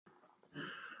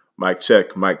Mic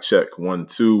check, mic check. 1,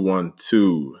 2, 1,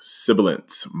 2.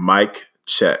 Sibilance, mic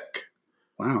check.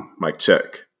 Wow. Mic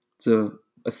check. It's an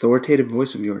authoritative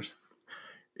voice of yours.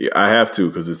 Yeah, I have to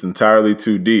because it's entirely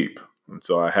too deep. And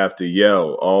so I have to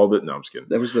yell all the... No, I'm just kidding.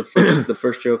 That was the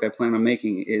first joke I plan on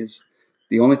making is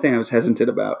the only thing I was hesitant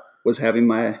about was having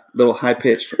my little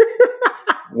high-pitched,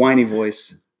 whiny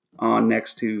voice on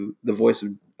next to the voice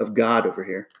of God over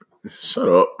here. Shut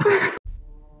up.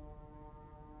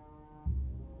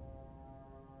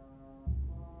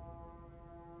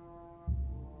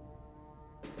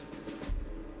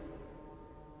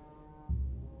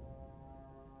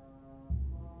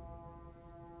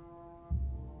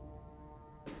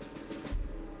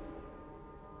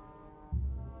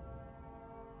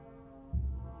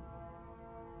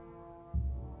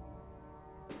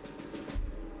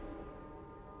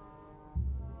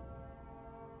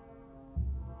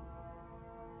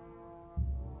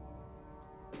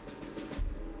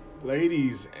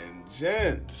 Ladies and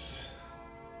gents,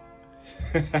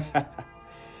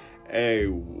 hey,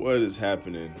 what is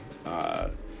happening?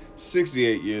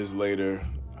 68 years later,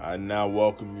 I now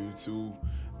welcome you to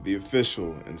the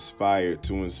official Inspired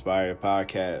to Inspire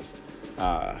podcast.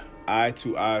 I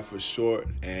to I for short,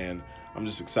 and I'm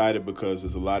just excited because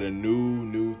there's a lot of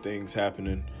new things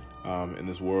happening in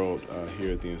this world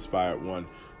here at the Inspired One.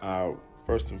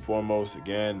 First and foremost,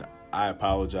 again, I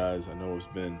apologize. I know it's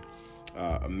been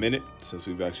a minute since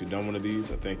we've actually done one of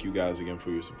these. I thank you guys again for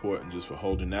your support and just for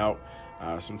holding out.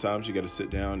 Sometimes you got to sit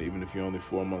down, even if you're only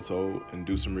 4 months old, and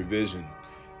do some revision.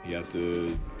 You have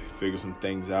to figure some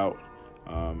things out.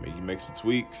 And you make some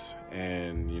tweaks,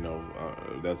 and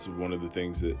that's one of the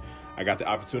things that I got the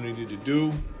opportunity to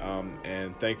do.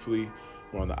 And thankfully,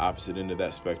 we're on the opposite end of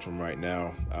that spectrum right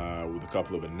now with a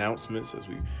couple of announcements as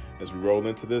we roll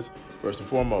into this. First and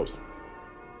foremost,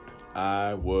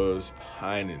 I was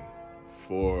pining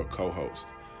for a co-host,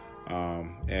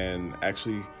 and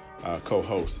actually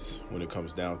co-hosts when it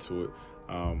comes down to it.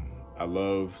 I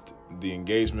loved the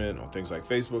engagement on things like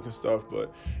Facebook and stuff,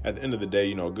 but at the end of the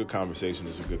day, a good conversation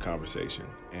is a good conversation,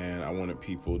 and I wanted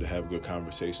people to have good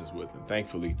conversations with. And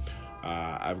thankfully,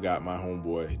 I've got my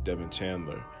homeboy, Devin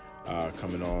Chandler,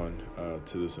 coming on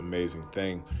to this amazing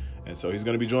thing. And so he's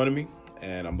going to be joining me,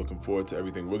 and I'm looking forward to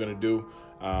everything we're going to do.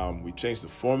 We changed the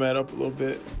format up a little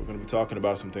bit. We're going to be talking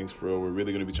about some things for real. We're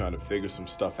really going to be trying to figure some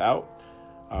stuff out.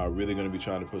 Really going to be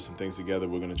trying to put some things together.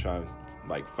 We're going to try and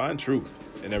find truth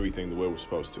in everything the way we're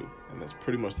supposed to. And that's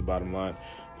pretty much the bottom line.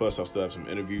 Plus, I'll still have some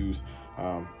interviews.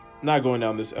 Not going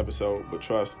down this episode, but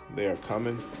trust, they are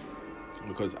coming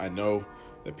because I know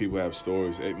that people have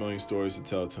stories, 8 million stories to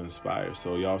tell, to inspire.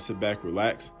 So y'all sit back,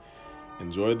 relax,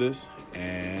 enjoy this,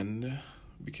 and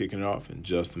we'll be kicking it off in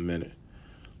just a minute.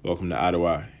 Welcome to Eye to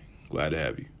Eye. Glad to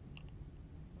have you.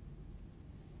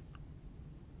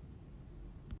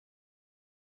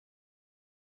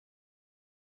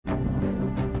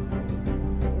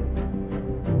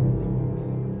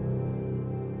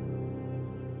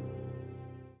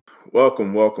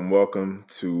 Welcome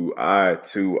to Eye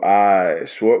to Eye,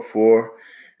 short for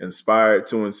Inspired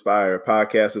to Inspire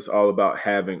podcast. It's all about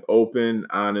having open,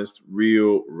 honest,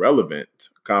 real, relevant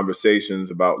conversations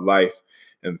about life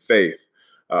and faith.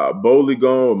 Boldly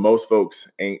going where most folks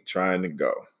ain't trying to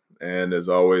go. And as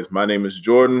always, my name is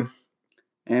Jordan.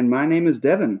 And my name is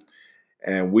Devin.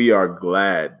 And we are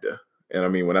glad, and I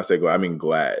mean, when I say glad, I mean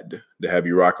glad to have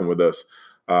you rocking with us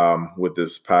with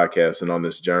this podcast and on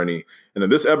this journey. And in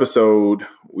this episode,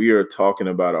 we are talking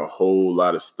about a whole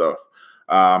lot of stuff.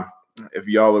 If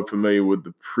y'all are familiar with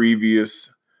the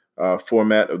previous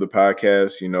format of the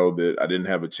podcast, you know that I didn't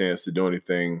have a chance to do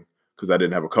anything because I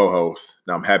didn't have a co-host.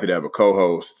 Now I'm happy to have a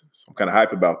co-host. So I'm kind of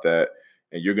hype about that.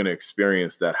 And you're going to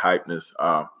experience that hypeness.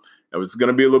 It's going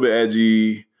to be a little bit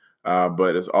edgy,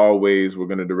 but as always, we're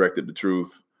going to direct it to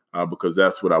truth because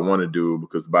that's what I want to do,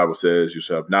 because the Bible says you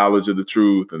shall have knowledge of the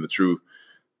truth and the truth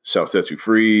shall set you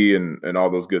free and all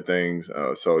those good things.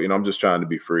 So I'm just trying to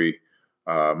be free.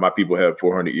 My people have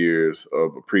 400 years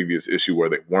of a previous issue where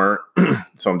they weren't.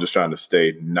 So I'm just trying to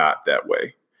stay not that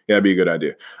way. Yeah, that'd be a good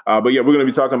idea. But yeah, we're going to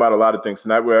be talking about a lot of things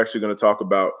tonight. We're actually going to talk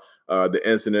about the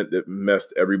incident that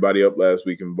messed everybody up last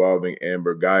week involving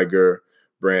Amber Geiger,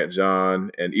 Brandt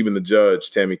John, and even the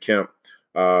judge, Tammy Kemp,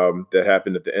 that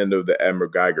happened at the end of the Amber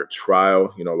Geiger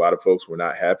trial. A lot of folks were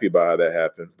not happy about how that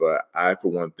happened, but I,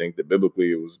 for one, think that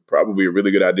biblically it was probably a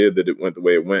really good idea that it went the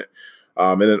way it went.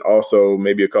 And then also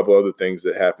maybe a couple other things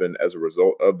that happened as a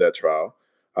result of that trial.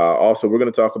 Also, we're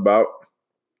going to talk about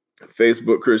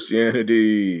Facebook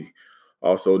Christianity,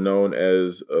 also known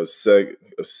as a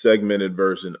segmented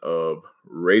version of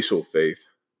racial faith.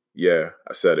 Yeah,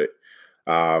 I said it.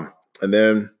 And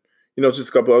then, just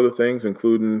a couple other things,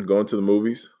 including going to the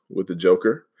movies with the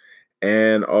Joker,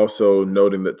 and also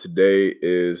noting that today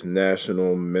is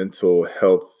National Mental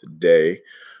Health Day.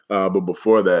 But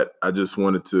before that, I just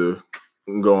wanted to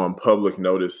go on public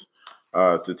notice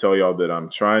to tell y'all that I'm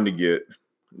trying to get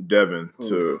Devin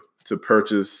to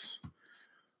purchase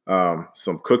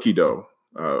some cookie dough.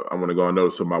 I want to go on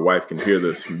notice so my wife can hear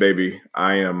this. Baby,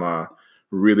 I am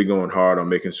really going hard on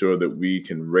making sure that we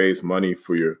can raise money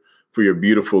for your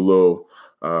beautiful little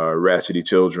ratchety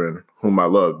children, whom I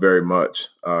love very much,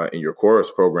 in your chorus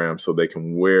program, so they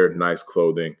can wear nice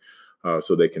clothing,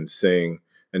 so they can sing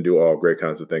and do all great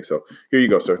kinds of things. So here you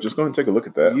go, sir. Just go ahead and take a look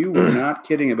at that. You were not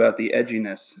kidding about the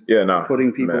edginess. Yeah, no.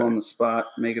 Putting people on the spot,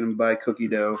 making them buy cookie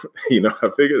dough. I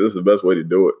figured this is the best way to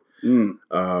do it.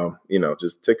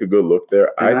 Just take a good look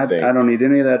there. I think I don't need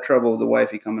any of that trouble with the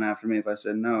wifey coming after me if I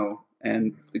said no.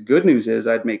 And the good news is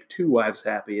I'd make two wives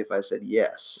happy if I said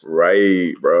yes.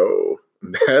 Right, bro.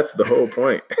 That's the whole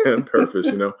point and purpose,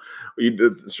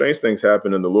 strange things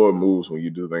happen and the Lord moves when you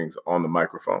do things on the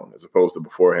microphone as opposed to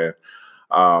beforehand.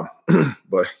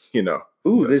 But,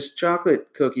 Ooh, this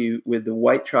chocolate cookie with the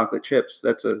white chocolate chips.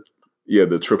 That's the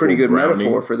triple pretty good brownie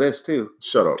metaphor for this too.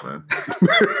 Shut up, man.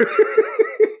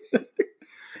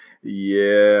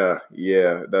 Yeah.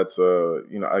 That's,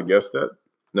 I guess that,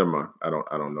 never mind. I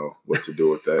don't know what to do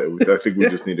with that. I think we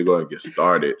just need to go ahead and get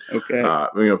started. Okay.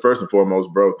 First and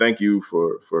foremost, bro, thank you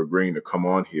for agreeing to come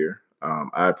on here.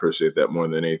 I appreciate that more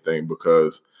than anything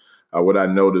because what I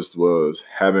noticed was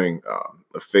having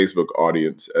a Facebook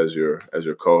audience as your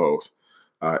co-host.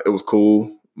 It was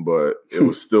cool, but it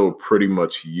was still pretty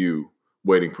much you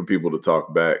waiting for people to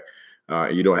talk back.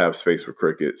 You don't have space for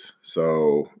crickets.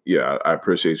 So, yeah, I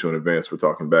appreciate you in advance for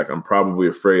talking back. I'm probably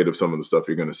afraid of some of the stuff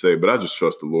you're going to say, but I just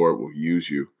trust the Lord will use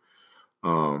you.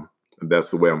 And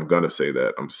that's the way I'm going to say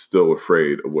that. I'm still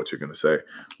afraid of what you're going to say,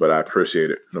 but I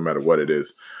appreciate it no matter what it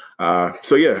is. I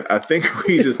think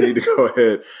we just need to go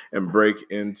ahead and break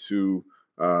into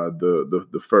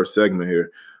the first segment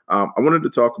here. I wanted to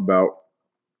talk about,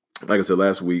 like I said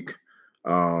last week,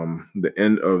 the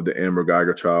end of the Amber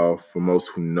Guyger trial. For most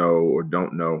who know or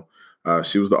don't know,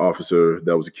 she was the officer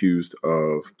that was accused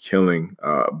of killing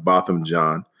Botham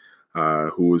Jean,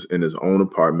 who was in his own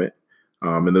apartment.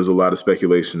 And there's a lot of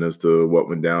speculation as to what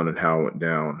went down and how it went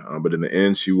down. But in the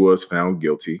end, she was found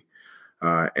guilty.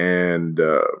 And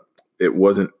it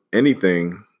wasn't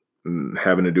anything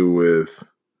having to do with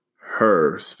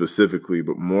her specifically,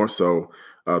 but more so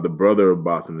the brother of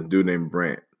Botham, a dude named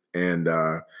Brant. And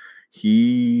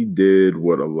he did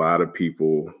what a lot of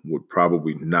people would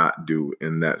probably not do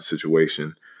in that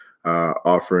situation,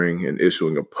 offering and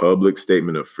issuing a public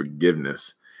statement of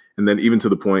forgiveness. And then even to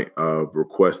the point of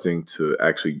requesting to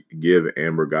actually give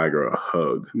Amber Guyger a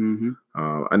hug. Mm-hmm.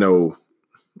 I know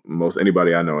most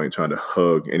anybody I know ain't trying to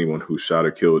hug anyone who shot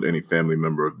or killed any family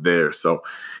member of theirs. So,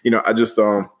 I just,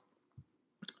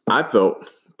 I felt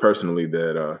personally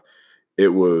that it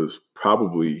was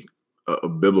probably a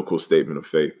biblical statement of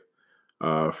faith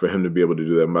for him to be able to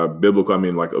do that. By biblical, I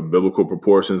mean like a biblical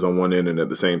proportions on one end, and at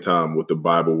the same time, what the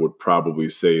Bible would probably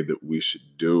say that we should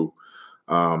do,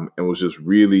 and was just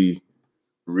really,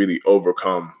 really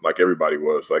overcome like everybody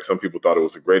was. Like some people thought it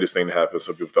was the greatest thing to happen.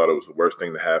 Some people thought it was the worst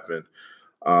thing to happen.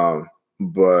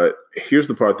 But here's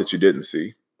the part that you didn't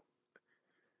see.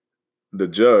 The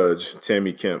judge,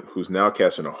 Tammy Kemp, who's now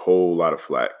catching a whole lot of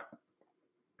flack,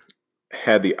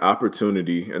 had the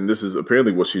opportunity, and this is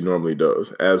apparently what she normally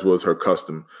does, as was her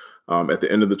custom, at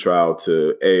the end of the trial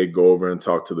to go over and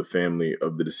talk to the family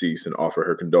of the deceased and offer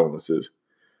her condolences,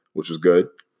 which was good.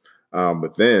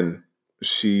 But then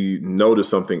she noticed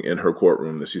something in her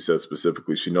courtroom that she said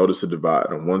specifically. She noticed a divide.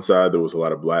 On one side, there was a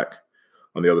lot of black.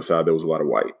 On the other side, there was a lot of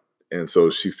white. And so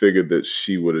she figured that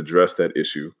she would address that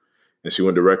issue. And she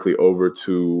went directly over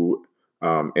to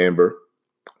Amber,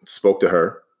 spoke to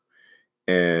her,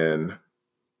 and,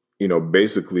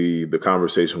 basically the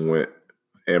conversation went,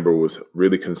 Amber was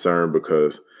really concerned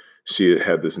because she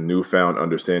had this newfound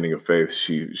understanding of faith.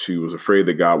 She was afraid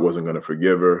that God wasn't going to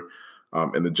forgive her.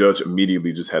 And the judge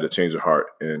immediately just had a change of heart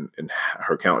and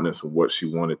her countenance of what she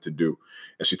wanted to do.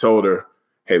 And she told her,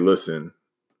 hey, listen,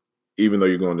 even though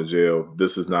you're going to jail,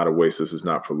 this is not a waste. This is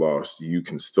not for loss. You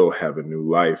can still have a new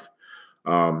life.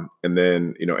 And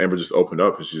then, Amber just opened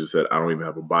up and she just said, I don't even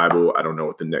have a Bible. I don't know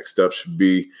what the next step should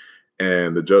be.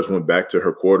 And the judge went back to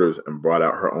her quarters and brought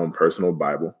out her own personal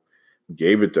Bible,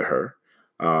 gave it to her,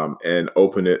 and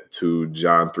opened it to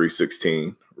John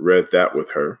 3:16, read that with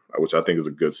her, which I think is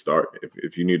a good start.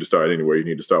 If you need to start anywhere, you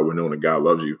need to start with knowing that God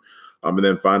loves you. And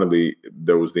then finally,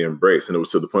 there was the embrace. And it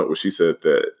was to the point where she said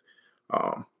that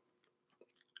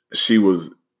she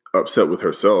was upset with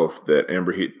herself that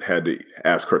Amber Heard had to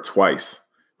ask her twice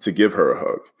to give her a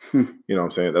hug. You know what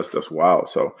I'm saying? That's wild.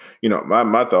 So,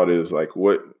 my thought is like,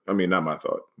 not my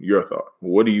thought, your thought.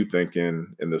 What are you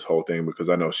thinking in this whole thing? Because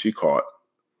I know she caught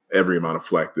every amount of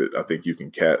flack that I think you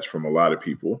can catch from a lot of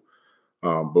people.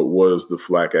 But was the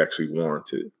flack actually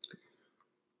warranted?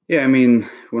 Yeah, I mean,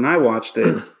 when I watched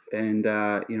it and,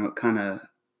 it kind of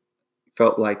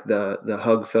felt like the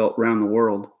hug felt around the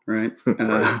world, right?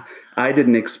 Right. I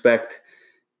didn't expect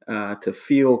to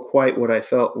feel quite what I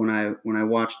felt when I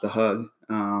watched the hug.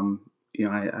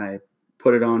 I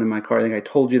put it on in my car. I think I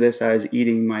told you this. I was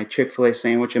eating my Chick-fil-A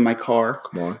sandwich in my car.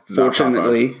 Come on.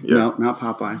 Fortunately, not not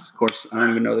Popeyes. Of course, I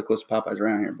don't even know the closest Popeyes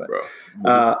around here. But bro,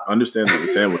 just understand that the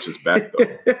sandwich is back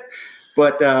though.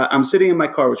 But I'm sitting in my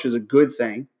car, which is a good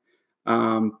thing,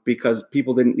 because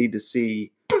people didn't need to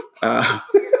see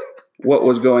what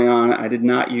was going on. I did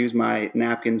not use my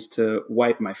napkins to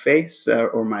wipe my face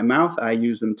or my mouth. I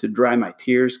used them to dry my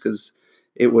tears because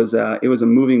it was a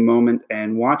moving moment.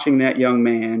 And watching that young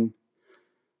man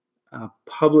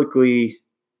publicly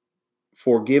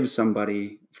forgive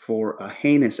somebody for a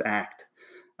heinous act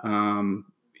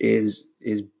is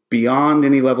beyond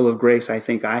any level of grace I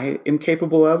think I am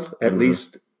capable of, at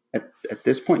least at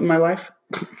this point in my life.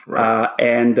 Right.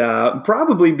 And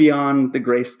probably beyond the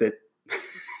grace that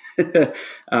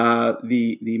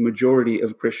the majority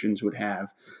of Christians would have.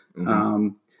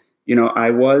 I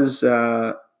was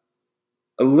a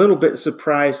little bit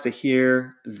surprised to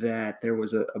hear that there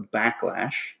was a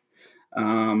backlash.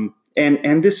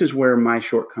 And this is where my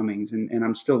shortcomings, and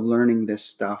I'm still learning this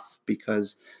stuff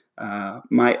because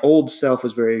my old self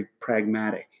was very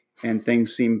pragmatic and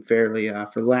things seem fairly,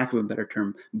 for lack of a better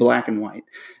term, black and white.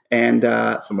 And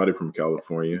somebody from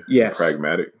California. Yes.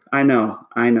 Pragmatic. I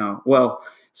know. Well,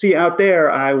 see, out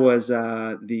there, I was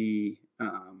the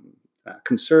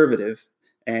conservative,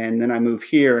 and then I moved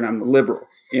here, and I'm the liberal.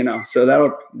 So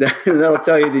that'll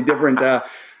tell you the different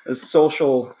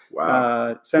social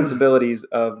sensibilities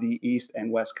of the East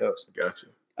and West Coast. Gotcha.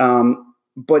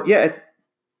 But yeah,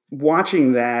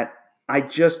 watching that, I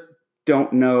just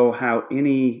don't know how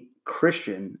any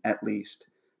Christian, at least,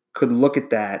 could look at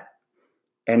that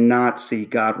and not see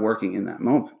God working in that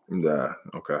moment. Yeah.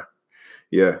 Okay.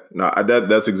 Yeah. No,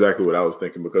 that's exactly what I was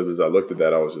thinking, because as I looked at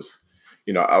that, I was just,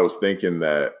 I was thinking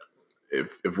that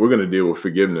if we're going to deal with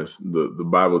forgiveness, the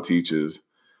Bible teaches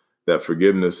that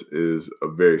forgiveness is a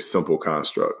very simple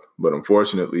construct, but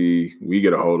unfortunately we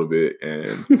get a hold of it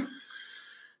and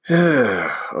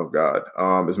oh God.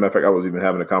 As a matter of fact, I was even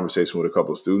having a conversation with a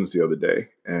couple of students the other day,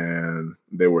 and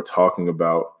they were talking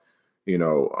about,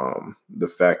 the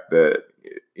fact that,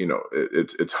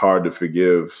 it's hard to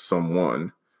forgive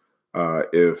someone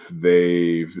if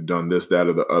they've done this, that,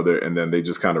 or the other, and then they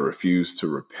just kind of refuse to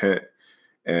repent.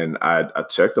 And I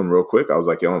checked them real quick. I was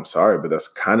like, yo, I'm sorry, but that's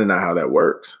kind of not how that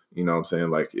works. You know what I'm saying?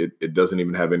 Like it doesn't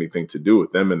even have anything to do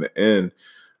with them in the end,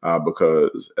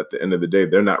 because at the end of the day,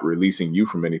 they're not releasing you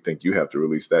from anything. You have to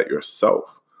release that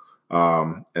yourself.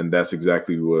 And that's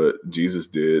exactly what Jesus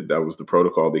did. That was the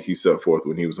protocol that he set forth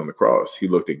when he was on the cross. He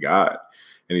looked at God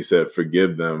and he said,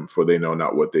 forgive them, for they know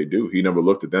not what they do. He never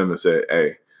looked at them and said,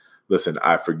 hey, listen,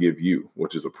 I forgive you,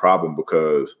 which is a problem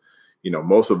because,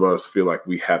 most of us feel like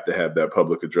we have to have that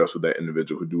public address with that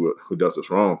individual who does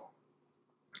us wrong.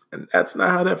 And that's not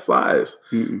how that flies.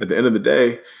 Mm-mm. At the end of the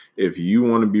day, if you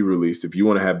want to be released, if you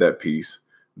want to have that peace,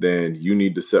 then you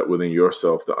need to set within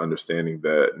yourself the understanding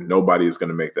that nobody is going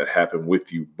to make that happen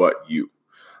with you but you.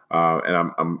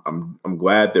 And I'm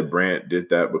glad that Brant did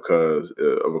that because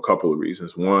of a couple of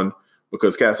reasons. One,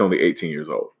 because Cat's only 18 years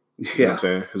old. You know what I'm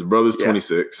saying? His brother's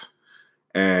 26,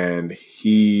 and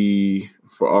he,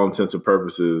 for all intents and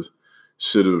purposes,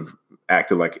 should have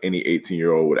acted like any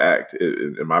 18-year-old would act.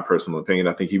 In my personal opinion,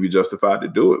 I think he'd be justified to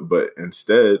do it. But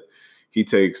instead, he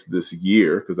takes this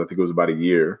year, because I think it was about a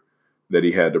year that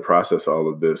he had to process all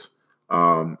of this.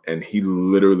 And he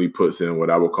literally puts in what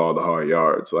I would call the hard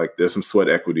yards. Like there's some sweat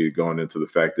equity going into the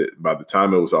fact that by the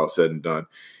time it was all said and done,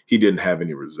 he didn't have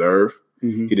any reserve.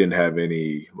 Mm-hmm. He didn't have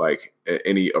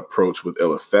any approach with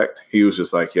ill effect. He was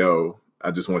just like, yo,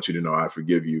 I just want you to know I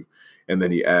forgive you. And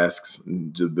then he asks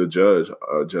the judge,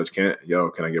 Judge Kent, yo,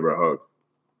 can I give her a hug?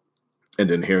 And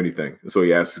didn't hear anything. So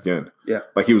he asks again. Yeah.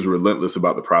 Like he was relentless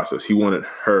about the process. He wanted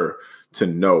her to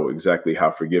know exactly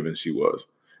how forgiven she was.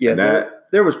 Yeah. And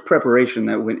there was preparation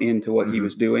that went into what he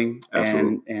was doing.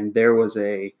 Absolutely. And there was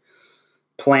a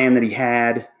plan that he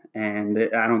had. And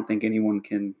I don't think anyone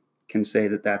can say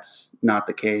that that's not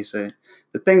the case.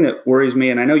 The thing that worries me,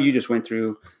 and I know you just went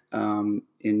through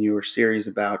in your series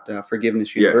about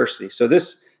Forgiveness University. Yeah. So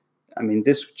this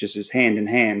just is hand in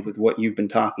hand with what you've been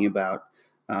talking about.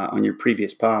 on your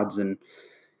previous pods. And,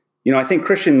 I think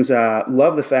Christians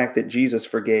love the fact that Jesus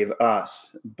forgave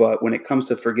us, but when it comes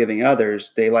to forgiving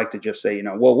others, they like to just say,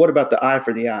 well, what about the eye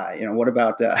for the eye? What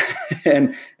about that?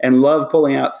 and love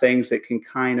pulling out things that can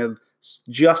kind of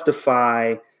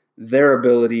justify their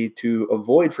ability to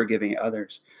avoid forgiving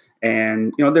others.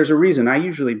 And, there's a reason. I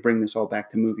usually bring this all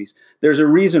back to movies. There's a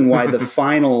reason why the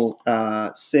final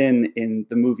sin in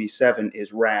the movie Seven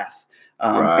is wrath.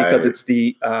 Because it's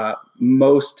the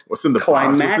most What's in the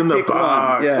climactic box? What's in the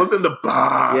box? Yes. What's in the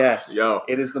box? Yes. Yo.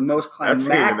 It is the most That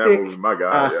scene in that climactic movie, my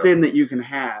God, sin that you can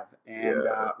have. And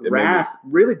it wrath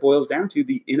really boils down to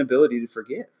the inability to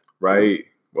forgive. Right.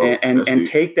 Well, and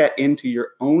take that into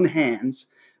your own hands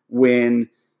when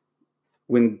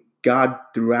God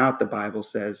throughout the Bible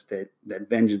says that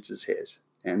vengeance is his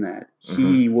and that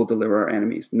he will deliver our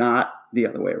enemies, not the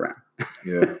other way around.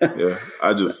 Yeah.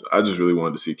 I just really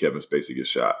wanted to see Kevin Spacey get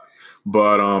shot.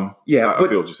 But I feel what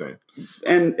you're saying.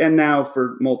 And now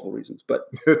for multiple reasons, but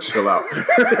chill out.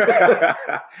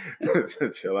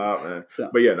 Chill out, man.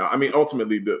 So. But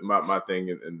ultimately my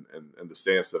thing and the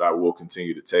stance that I will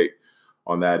continue to take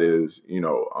on that is,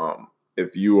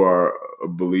 if you are a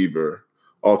believer,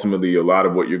 ultimately a lot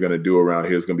of what you're going to do around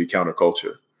here is going to be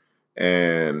counterculture.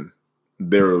 And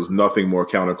there is nothing more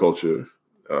counterculture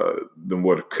than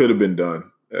what could have been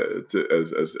done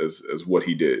as what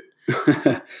he did.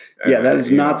 That is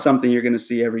not something you're going to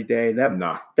see every day.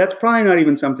 That's probably not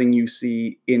even something you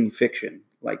see in fiction.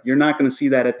 Like, you're not going to see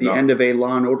that at the end of a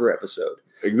Law and Order episode.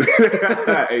 Exactly.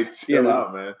 Hey, chill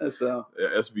out, man. So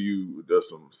SVU does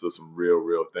some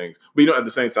real things. But at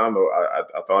the same time, though,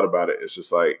 I thought about it. It's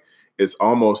just like it's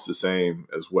almost the same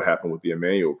as what happened with the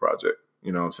Emmanuel Project.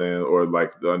 You know what I'm saying? Or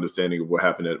like the understanding of what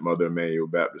happened at Mother Emanuel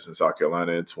Baptist in South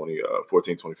Carolina in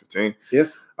 2014, 2015. Yeah.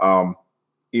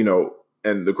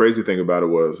 And the crazy thing about it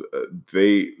was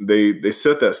they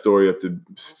set that story up to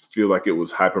feel like it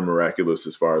was hyper miraculous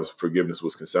as far as forgiveness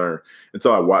was concerned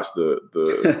until I watched the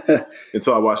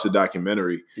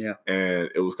documentary. Yeah. And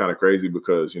it was kind of crazy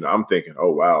because, I'm thinking,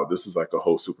 oh, wow, this is like a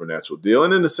whole supernatural deal.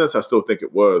 And in a sense, I still think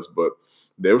it was, but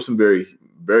there was some very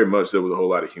much, there was a whole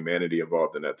lot of humanity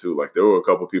involved in that too. Like there were a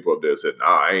couple of people up there that said, nah,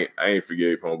 I ain't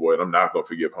forgave homeboy, and I'm not going to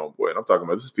forgive homeboy. And I'm talking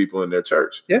about this is people in their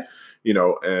church. Yeah.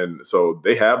 And so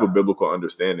they have a biblical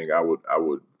understanding, I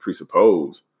would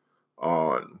presuppose,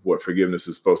 on what forgiveness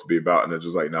is supposed to be about. And they're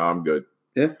just like, nah, I'm good.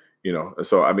 Yeah. And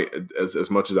so,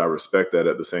 as much as I respect that,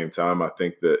 at the same time, I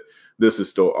think that this is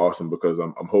still awesome because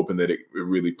I'm hoping that it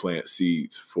really plants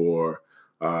seeds for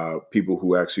people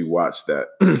who actually watch that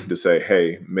to say,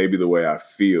 hey, maybe the way I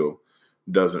feel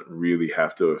doesn't really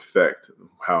have to affect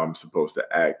how I'm supposed to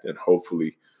act, and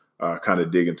hopefully kind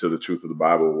of dig into the truth of the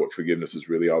Bible, what forgiveness is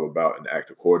really all about, and act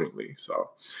accordingly. So,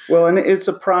 well, and it's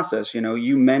a process,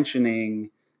 you mentioning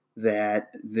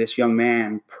that this young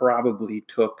man probably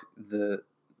took the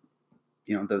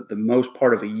most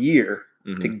part of a year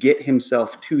to get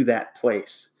himself to that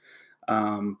place.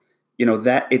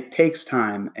 That it takes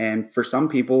time. And for some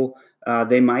people,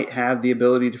 they might have the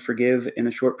ability to forgive in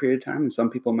a short period of time, and some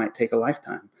people might take a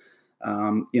lifetime.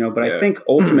 I think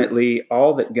ultimately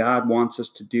all that God wants us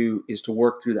to do is to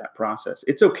work through that process.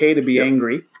 It's okay to be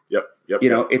angry. Yep.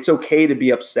 It's okay to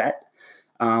be upset.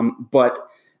 But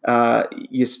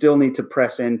you still need to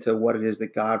press into what it is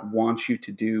that God wants you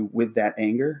to do with that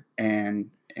anger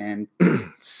and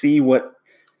see what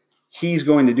he's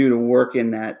going to do to work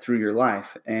in that through your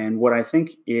life. And what I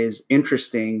think is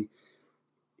interesting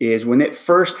is when it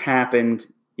first happened,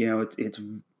 it's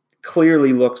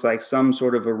clearly looks like some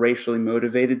sort of a racially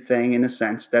motivated thing in a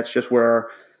sense. That's just where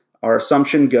our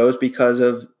assumption goes because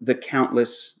of the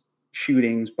countless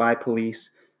shootings by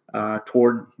police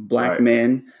toward black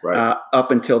men up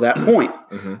until that point.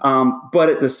 But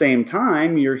at the same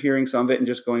time, you're hearing some of it and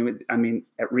just going,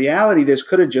 at reality, this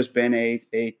could have just been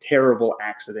a terrible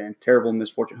accident, terrible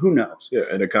misfortune. Who knows? Yeah,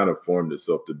 and it kind of formed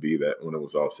itself to be that when it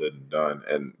was all said and done.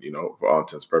 And, for all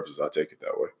intents and purposes, I take it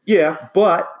that way. Yeah,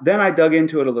 but then I dug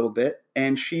into it a little bit,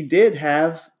 and she did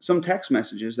have some text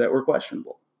messages that were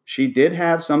questionable. She did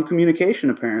have some communication,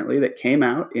 apparently, that came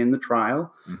out in the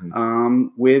trial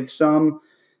with some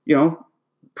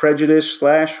prejudice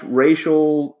 /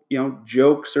 racial,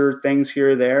 jokes or things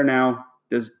here or there. Now,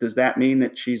 does that mean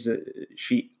that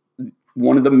she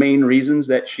one of the main reasons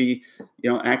that she,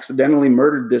 accidentally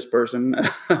murdered this person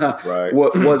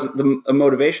what was a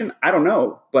motivation? I don't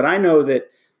know, but I know that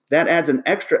adds an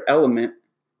extra element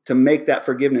to make that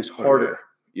forgiveness harder.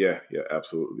 Yeah,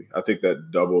 absolutely. I think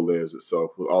that double layers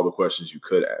itself with all the questions you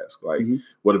could ask. Like,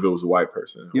 what if it was a white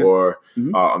person? Or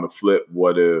on the flip,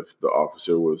 what if the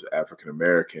officer was African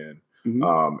American?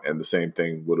 Mm-hmm. And the same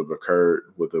thing would have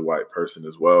occurred with a white person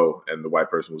as well. And the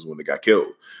white person was the one that got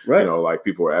killed. Right. Like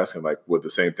people were asking, like, would the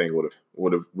same thing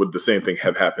would the same thing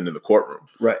have happened in the courtroom?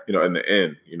 Right. In the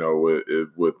end,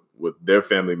 would their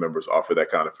family members offer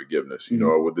that kind of forgiveness? Mm-hmm.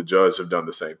 Or would the judge have done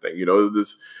the same thing?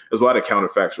 There's a lot of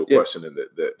counterfactual questioning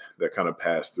that kind of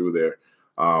passed through there.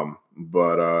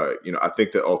 But I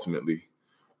think that ultimately,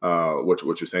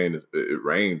 what you're saying is it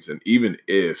rains, and even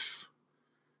if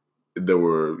there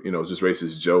were, just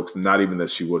racist jokes, not even that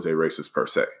she was a racist per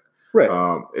se. Right.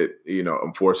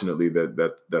 Unfortunately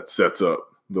that sets up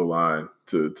the line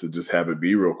to just have it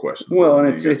be real questionable. Well,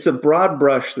 and it's a broad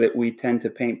brush that we tend to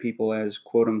paint people as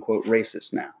quote unquote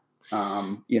racist now.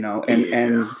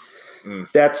 And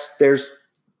there's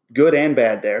good and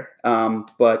bad there.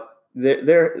 But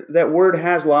that word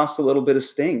has lost a little bit of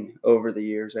sting over the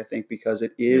years, I think, because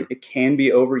it can be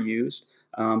overused.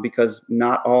 Because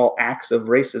not all acts of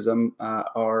racism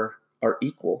are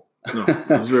equal. No,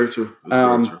 that's very true.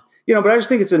 Very true. But I just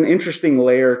think it's an interesting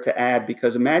layer to add,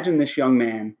 because imagine this young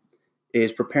man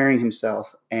is preparing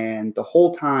himself, and the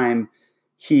whole time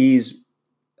he's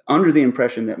under the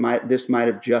impression that this might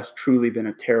have just truly been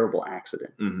a terrible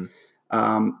accident.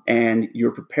 Mm-hmm. And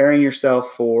you're preparing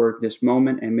yourself for this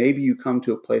moment, and maybe you come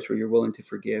to a place where you're willing to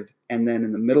forgive. And then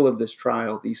in the middle of this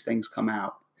trial, these things come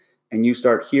out, and you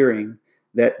start hearing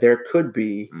that there could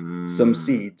be some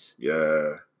seeds. Yeah.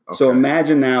 Okay. So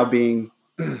imagine now being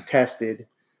tested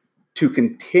to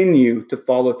continue to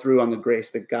follow through on the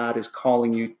grace that God is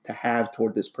calling you to have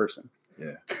toward this person.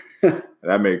 Yeah.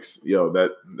 That makes,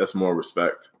 that's more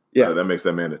respect. Yeah. That makes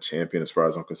that man a champion as far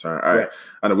as I'm concerned. All right.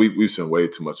 I know we've spent way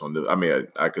too much on this. I mean,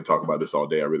 I could talk about this all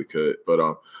day. I really could. But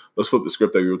let's flip the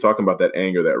script there. We were talking about that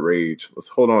anger, that rage. Let's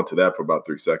hold on to that for about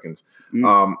 3 seconds.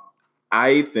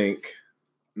 I think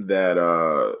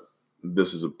that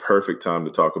this is a perfect time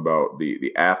to talk about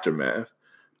the aftermath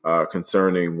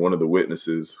concerning one of the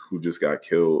witnesses who just got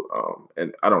killed.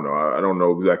 And I don't know. I don't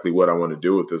know exactly what I want to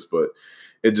do with this, but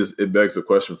it begs a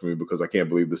question for me, because I can't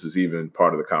believe this is even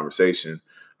part of the conversation.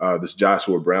 This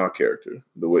Joshua Brown character,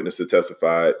 the witness that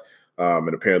testified,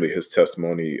 and apparently his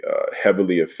testimony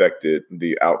heavily affected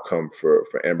the outcome for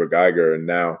Amber Guyger. And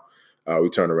now we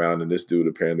turn around and this dude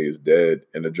apparently is dead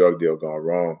and a drug deal gone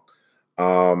wrong.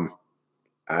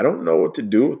 I don't know what to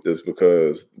do with this,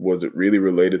 because was it really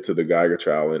related to the Guyger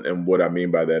trial? And what I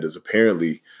mean by that is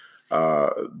apparently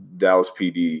Dallas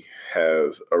PD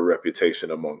has a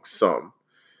reputation among some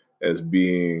as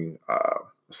being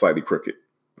slightly crooked.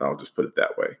 I'll just put it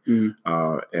that way.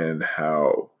 Mm-hmm. And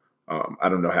how, I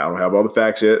don't know how, I don't have all the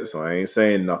facts yet, so I ain't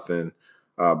saying nothing.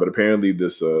 But apparently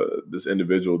this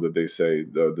individual that they say,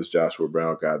 this Joshua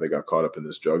Brown guy that got caught up in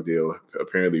this drug deal,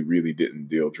 apparently really didn't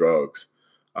deal drugs.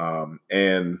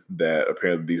 And that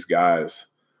apparently these guys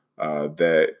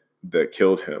that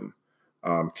killed him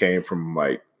came from,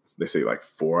 like, they say, like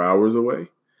 4 hours away.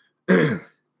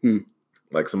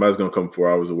 Like somebody's going to come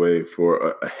 4 hours away for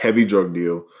a heavy drug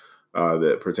deal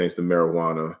that pertains to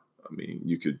marijuana. I mean,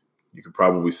 you could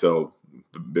probably sell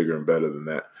bigger and better than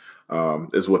that,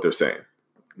 is what they're saying.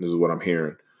 This is what I'm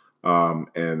hearing.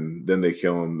 And then they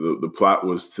kill him. The plot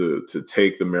was to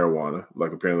take the marijuana.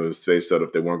 Like apparently the space set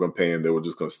up, they weren't going to pay him. They were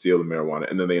just going to steal the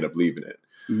marijuana, and then they end up leaving it.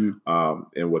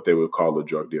 Mm-hmm. In what they would call a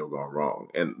drug deal gone wrong.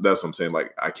 And that's what I'm saying.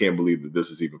 Like, I can't believe that this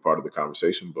is even part of the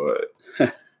conversation, but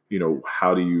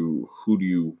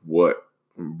what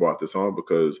brought this on?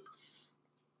 Because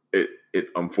it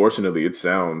unfortunately, it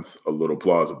sounds a little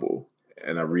plausible,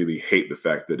 and I really hate the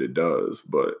fact that it does,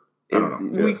 but I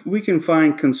don't know. Yeah. We can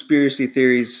find conspiracy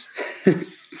theories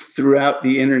throughout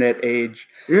the internet age.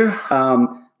 Yeah.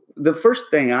 The first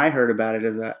thing I heard about it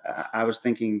is I was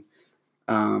thinking,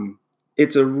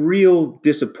 it's a real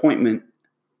disappointment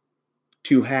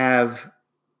to have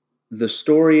the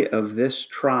story of this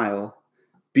trial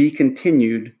be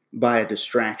continued by a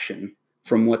distraction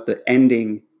from what the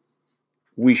ending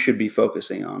we should be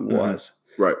focusing on was.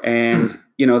 Right. And,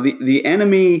 the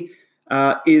enemy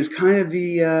is kind of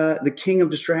the king of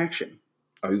distraction.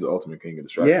 Oh, he's the ultimate king of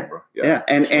distraction, bro. Yeah.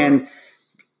 And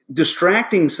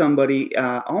distracting somebody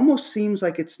almost seems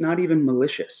like it's not even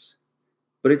malicious,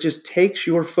 but it just takes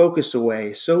your focus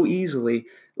away so easily.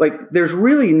 Like there's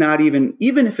really not even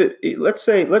if let's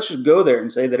just go there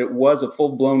and say that it was a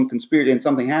full blown conspiracy and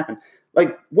something happened.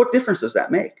 Like, what difference does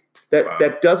that make?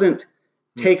 That doesn't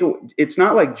take it's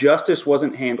not like justice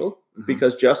wasn't handled,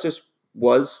 because justice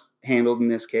was handled in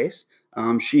this case.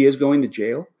 She is going to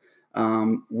jail.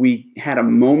 We had a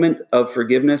moment of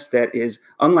forgiveness that is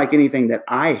unlike anything that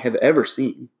I have ever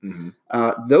seen.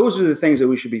 Those are the things that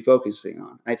we should be focusing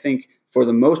on. I think for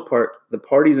the most part, the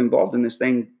parties involved in this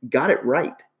thing got it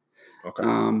right. Okay.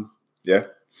 Yeah.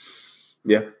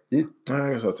 Yeah. Yeah.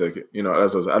 I guess I'll take it. You know, I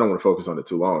don't want to focus on it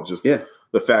too long. Just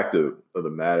the fact of the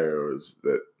matter is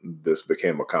that this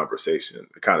became a conversation.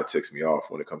 It kind of ticks me off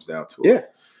when it comes down to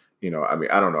it. You know, I mean,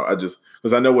 I don't know.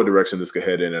 Because I know what direction this could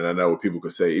head in, and I know what people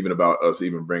could say even about us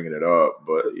even bringing it up.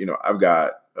 But, you know, I've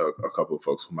got a couple of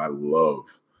folks whom I love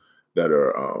that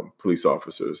are police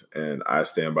officers, and I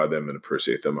stand by them and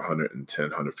appreciate them 110,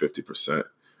 150%.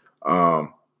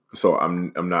 So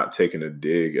I'm not taking a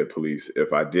dig at police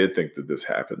if I did think that this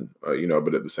happened, you know,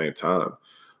 but at the same time,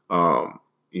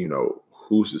 you know,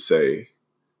 who's to say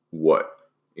what,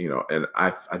 you know, and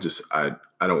I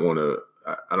don't want to,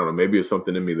 I don't know, maybe it's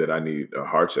something in me that I need a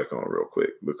heart check on real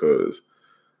quick, because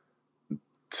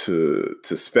to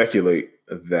speculate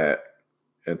that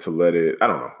and to let it, I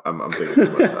don't know, I'm thinking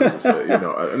too much. I just say, you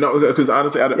know, no, because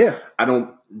honestly, I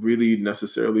don't really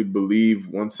necessarily believe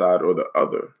one side or the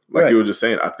other. Like you were just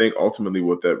saying, I think ultimately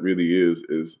what that really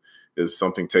is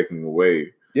something taking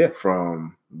away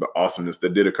from the awesomeness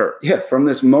that did occur. Yeah, from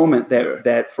this moment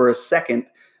that for a second,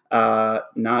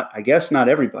 I guess not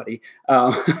everybody,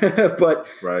 but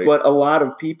a lot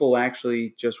of people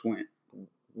actually just went,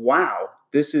 wow,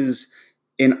 this is,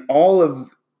 in all of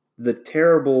the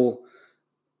terrible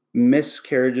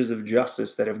miscarriages of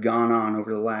justice that have gone on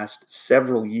over the last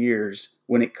several years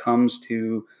when it comes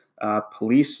to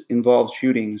police-involved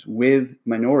shootings with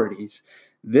minorities.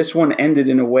 This one ended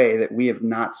in a way that we have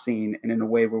not seen, and in a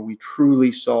way where we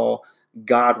truly saw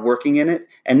God working in it.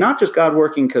 And not just God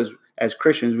working because as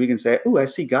Christians we can say, oh, I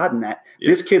see God in that.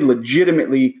 Yes. This kid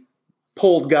legitimately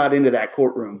pulled God into that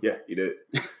courtroom. Yeah, he did.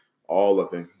 All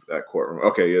up in that courtroom.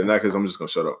 Okay, yeah, in that case, I'm just gonna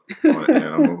shut up on it,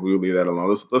 and we'll leave that alone.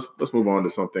 Let's move on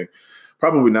to something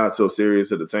probably not so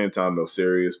serious, at the same time though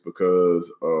serious,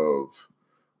 because of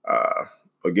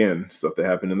again, stuff that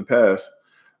happened in the past.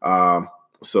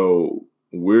 So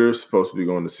we're supposed to be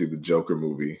going to see the Joker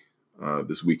movie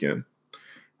this weekend,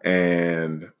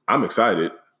 and I'm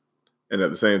excited, and at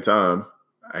the same time,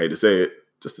 I hate to say it,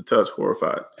 just a touch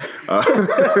horrified,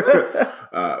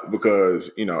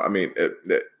 because, you know, I mean,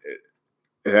 it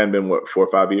hadn't been 4 or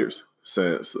 5 years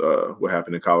since what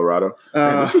happened in Colorado.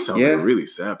 Man, this just sounds like a really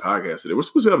sad podcast today. We're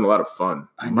supposed to be having a lot of fun.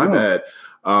 My bad.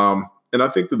 And I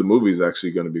think that the movie is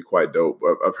actually going to be quite dope.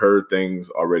 I've heard things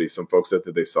already. Some folks said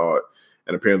that they saw it,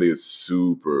 and apparently it's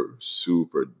super,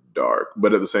 super dark.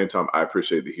 But at the same time, I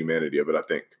appreciate the humanity of it. I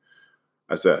think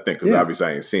because obviously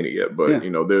I ain't seen it yet. But, you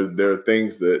know, there are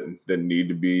things that need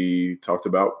to be talked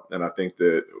about. And I think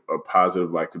that a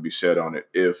positive light could be shed on it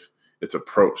if it's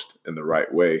approached in the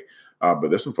right way. But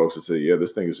there's some folks that say, yeah,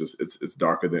 this thing is just, it's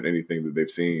darker than anything that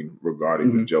they've seen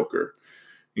regarding the Joker,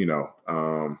 you know.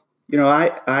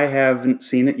 I haven't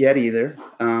seen it yet either.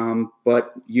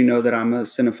 But you know that I'm a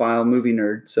cinephile movie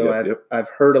nerd. So I've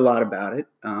heard a lot about it.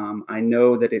 I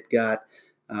know that it got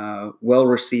well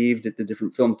received at the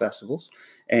different film festivals.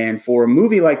 And for a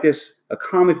movie like this, a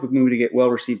comic book movie to get well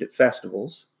received at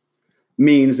festivals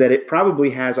means that it probably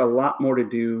has a lot more to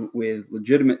do with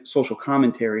legitimate social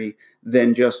commentary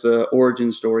than just the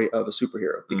origin story of a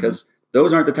superhero, because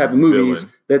those aren't the type of movies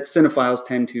that cinephiles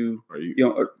tend to,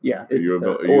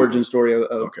 origin story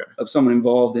of someone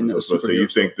involved in a superhero. So you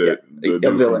think that the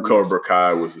dude from Cobra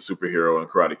Kai was a superhero in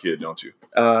Karate Kid, don't you?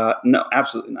 No,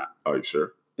 absolutely not. Are you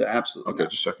sure? Yeah, absolutely. Okay,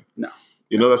 not. Just checking. No.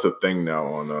 You know, that's a thing now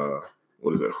on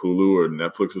what is it, Hulu or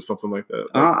Netflix or something like that?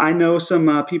 I know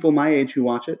some people my age who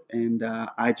watch it, and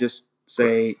I just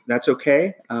say that's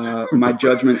okay. My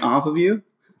judgment off of you,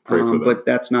 but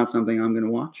that's not something I'm going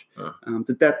to watch.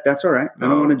 That's all right. No. I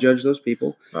don't want to judge those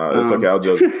people. It's okay. I'll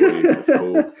judge it for you. It's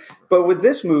cool. But with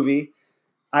this movie,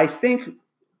 I think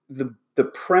the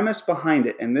premise behind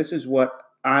it, and this is what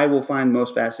I will find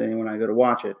most fascinating when I go to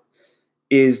watch it,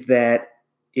 is that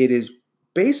it is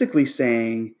basically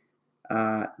saying,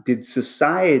 did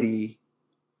society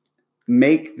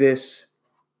make this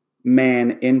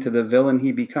man into the villain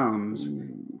he becomes,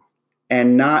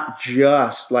 and not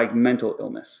just like mental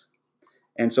illness?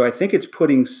 And so I think it's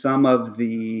putting some of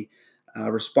the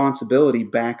responsibility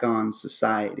back on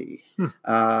society,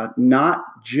 not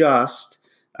just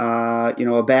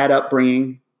a bad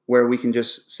upbringing where we can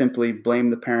just simply blame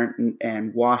the parent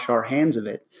and wash our hands of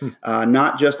it,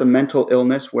 not just a mental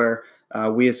illness where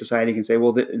we as society can say,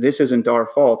 well, this isn't our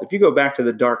fault. If you go back to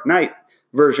the Dark Knight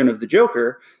version of the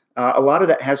Joker, a lot of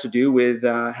that has to do with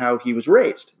how he was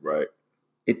raised. Right.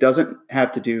 It doesn't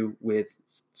have to do with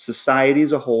society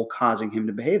as a whole causing him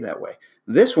to behave that way.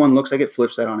 This one looks like it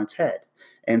flips that on its head.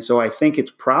 And so I think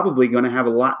it's probably going to have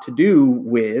a lot to do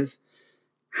with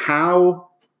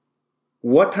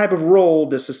what type of role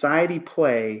does society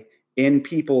play in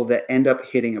people that end up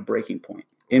hitting a breaking point.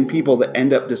 in people that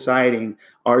end up deciding,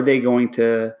 are they going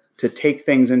to take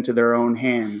things into their own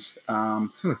hands,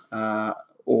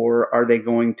 or are they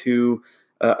going to?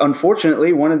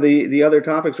 Unfortunately, one of the other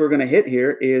topics we're going to hit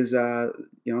here is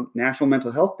National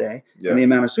Mental Health Day and the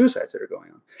amount of suicides that are going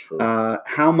on.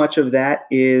 How much of that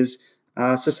is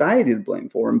society to blame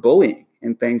for, and bullying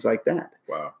and things like that?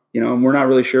 Wow. And we're not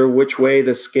really sure which way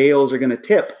the scales are going to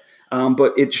tip.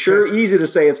 But it's sure easy to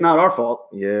say it's not our fault.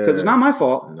 Yeah, because it's not my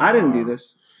fault. Nah. I didn't do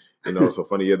this. It's so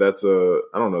funny. Yeah, that's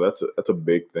a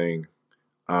big thing,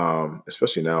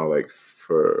 especially now. Like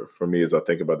for me, as I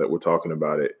think about that, we're talking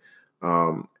about it,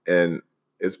 and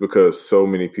it's because so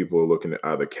many people are looking at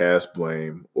either cast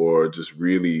blame or just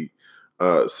really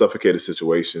suffocate a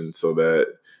situation so that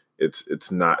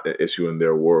it's not an issue in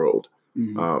their world.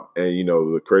 Mm-hmm. And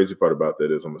the crazy part about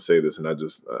that is, I'm gonna say this, and I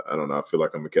don't know, I feel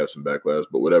like I'm gonna catch some backlash,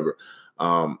 but whatever.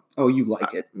 You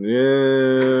like it?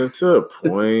 Yeah, to a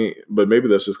point, but maybe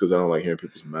that's just because I don't like hearing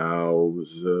people's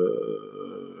mouths.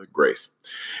 Grace.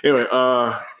 Anyway,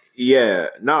 yeah.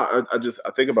 No,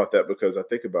 I think about that because I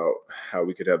think about how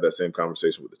we could have that same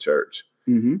conversation with the church.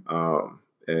 Mm-hmm.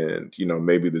 And,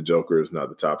 maybe the Joker is not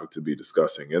the topic to be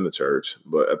discussing in the church,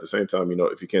 but at the same time,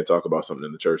 if you can't talk about something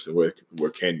in the church, then where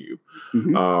can you?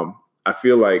 Mm-hmm. I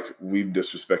feel like we've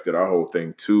disrespected our whole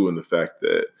thing too, in the fact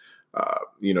that,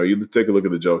 you take a look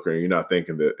at the Joker and you're not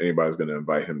thinking that anybody's going to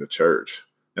invite him to church.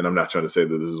 And I'm not trying to say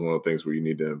that this is one of the things where you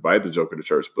need to invite the Joker to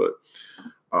church, but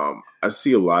I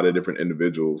see a lot of different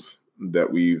individuals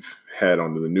that we've had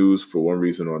on the news for one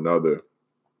reason or another.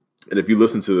 And if you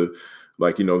listen to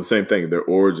the same thing, their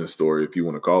origin story, if you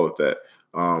want to call it that,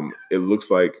 it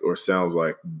looks like or sounds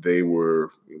like they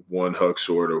were one hug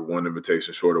short or one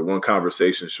invitation short or one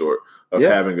conversation short of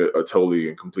having a totally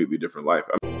and completely different life.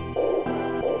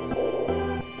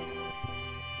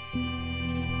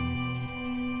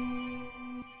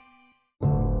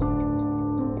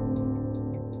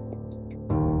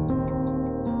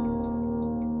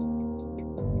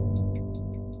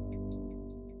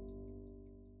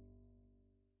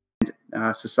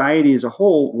 Society as a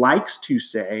whole likes to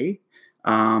say,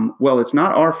 it's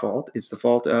not our fault. It's the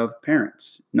fault of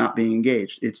parents not being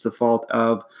engaged. It's the fault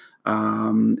of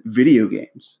video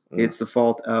games. It's the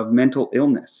fault of mental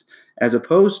illness, as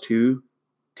opposed to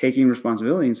taking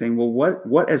responsibility and saying, well,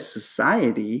 what as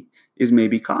society is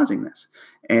maybe causing this?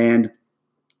 And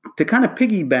to kind of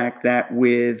piggyback that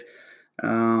with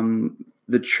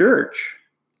the church,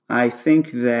 I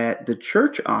think that the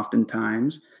church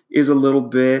oftentimes is a little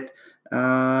bit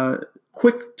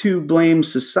quick to blame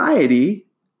society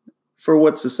for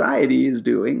what society is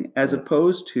doing, as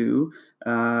opposed to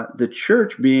the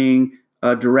church being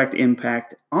a direct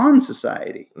impact on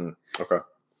society. Okay.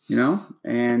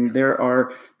 And there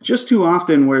are just too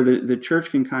often where the church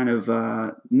can kind of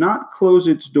not close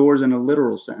its doors in a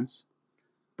literal sense,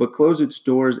 but close its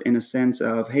doors in a sense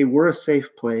of, hey, we're a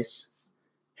safe place.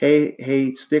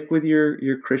 Hey, stick with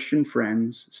your Christian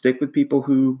friends. Stick with people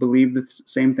who believe the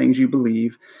same things you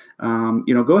believe. Go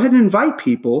ahead and invite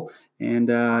people. And,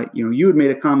 you had made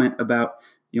a comment about,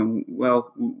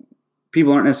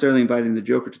 people aren't necessarily inviting the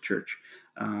Joker to church.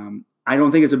 I don't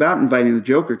think it's about inviting the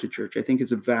Joker to church. I think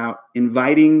it's about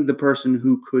inviting the person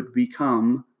who could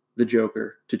become the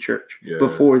Joker to church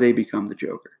before they become the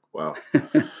Joker. Wow.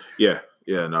 Yeah.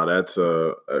 Yeah, no, that's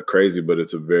crazy, but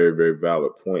it's a very, very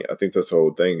valid point. I think that's the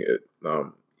whole thing.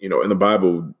 In the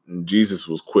Bible, Jesus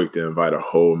was quick to invite a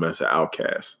whole mess of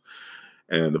outcasts.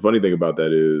 And the funny thing about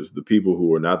that is the people who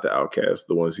were not the outcasts,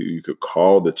 the ones who you could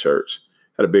call the church,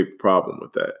 had a big problem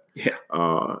with that. Yeah.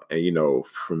 And,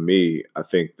 for me, I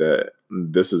think that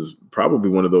this is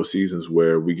probably one of those seasons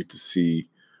where we get to see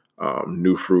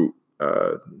new fruit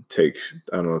take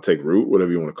root,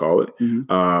 whatever you want to call it.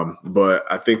 Mm-hmm. But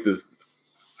I think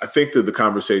that the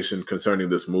conversation concerning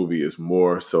this movie is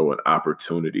more so an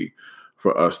opportunity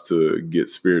for us to get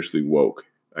spiritually woke,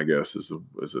 I guess.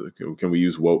 Can we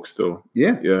use woke still?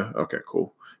 Yeah. Yeah. Okay,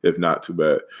 cool. If not, too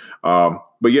bad.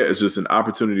 But yeah, it's just an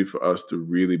opportunity for us to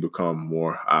really become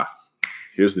more,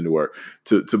 here's the new word,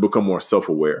 to become more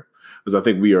self-aware. Because I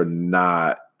think we are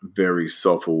not very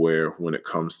self-aware when it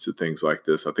comes to things like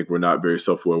this. I think we're not very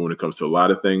self-aware when it comes to a lot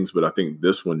of things, but I think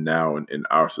this one now in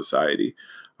our society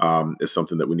is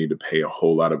something that we need to pay a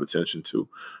whole lot of attention to,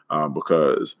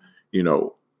 because,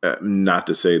 not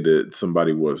to say that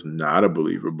somebody was not a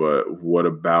believer, but what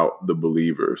about the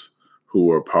believers who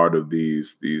are part of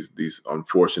these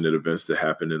unfortunate events that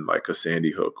happen in like a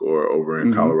Sandy Hook or over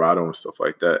in Colorado and stuff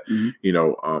like that?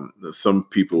 Some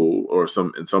people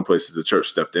in some places the church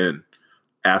stepped in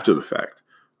after the fact,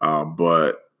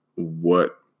 but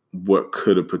what what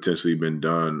could have potentially been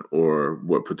done, or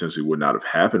what potentially would not have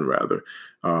happened, rather,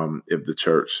 if the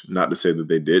church, not to say that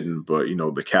they didn't, but,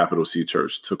 the capital C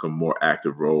church took a more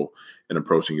active role in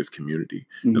approaching its community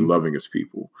and loving its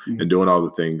people and doing all the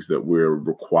things that we're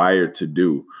required to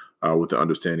do with the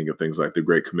understanding of things like the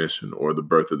Great Commission or the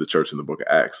birth of the church in the book of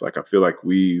Acts. Like, I feel like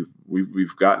we've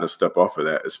gotten a step off of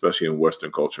that, especially in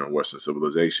Western culture and Western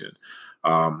civilization.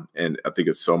 And I think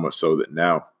it's so much so that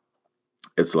now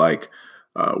it's like,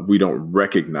 we don't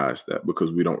recognize that,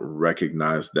 because we don't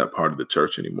recognize that part of the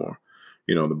church anymore.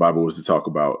 The Bible was to talk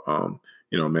about,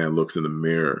 a man looks in the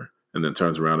mirror and then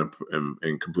turns around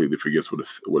and completely forgets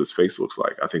what his face looks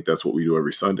like. I think that's what we do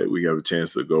every Sunday. We have a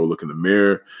chance to go look in the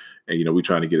mirror and, we're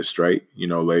trying to get it straight.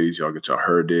 Ladies, y'all get your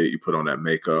hair did, you put on that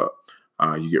makeup,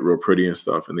 you get real pretty and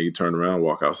stuff, and then you turn around,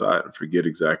 walk outside, and forget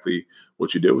exactly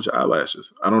what you did with your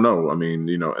eyelashes. I don't know. I mean,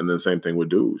 and then the same thing with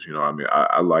dudes.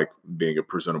 I like being a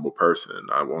presentable person.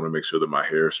 I want to make sure that my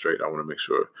hair is straight. I want to make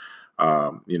sure,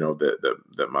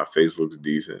 that my face looks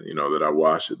decent. That I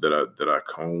wash it, that I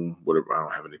comb. Whatever. I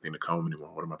don't have anything to comb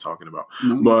anymore. What am I talking about?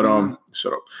 No, but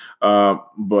shut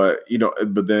up. But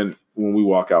then when we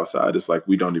walk outside, it's like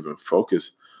we don't even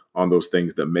focus on those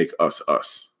things that make us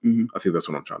us. I think that's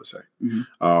what I'm trying to say.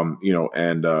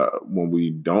 And when we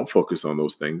don't focus on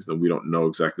those things, then we don't know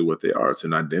exactly what they are. It's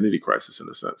an identity crisis in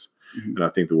a sense. And I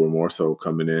think that we're more so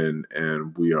coming in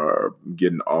and we are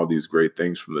getting all these great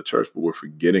things from the church, but we're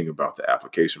forgetting about the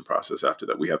application process after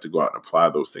that. We have to go out and apply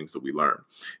those things that we learn.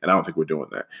 And I don't think we're doing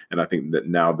that. And I think that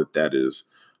now that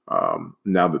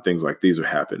things like these are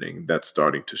happening, that's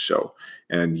starting to show.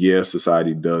 And yes,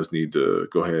 society does need to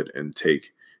go ahead and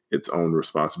take its own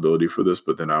responsibility for this.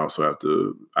 But then I also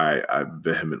I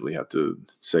vehemently have to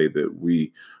say that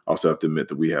we also have to admit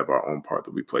that we have our own part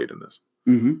that we played in this.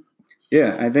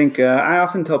 Yeah, I think I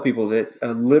often tell people that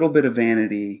a little bit of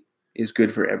vanity is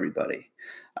good for everybody.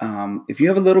 If you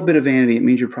have a little bit of vanity, it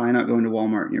means you're probably not going to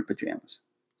Walmart in your pajamas.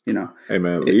 Hey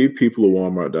man, leave people at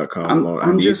Walmart.com alone.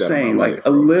 I'm just saying, like, a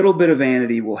little bit of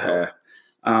vanity will help.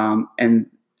 And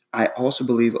I also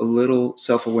believe a little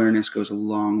self-awareness goes a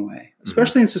long way,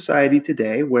 especially in society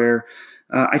today, where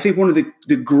I think one of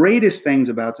the greatest things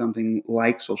about something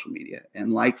like social media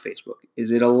and like Facebook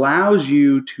is it allows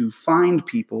you to find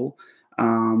people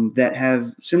that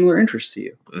have similar interests to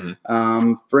you.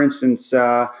 For instance,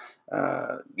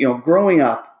 growing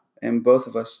up, and both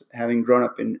of us having grown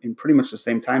up in pretty much the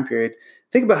same time period,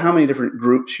 think about how many different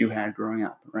groups you had growing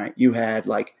up, right? You had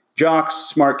like jocks,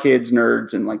 smart kids,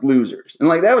 nerds, and like losers. And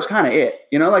like that was kind of it,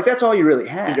 like that's all you really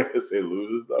had. You gotta say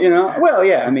losers though. Well,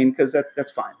 yeah, I mean, because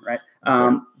that's fine, right?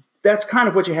 That's kind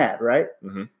of what you had, right?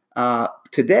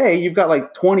 Today, you've got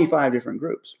like 25 different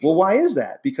groups. Well, why is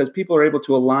that? Because people are able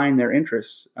to align their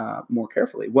interests more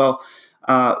carefully. Well,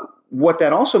 what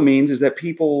that also means is that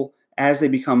people, as they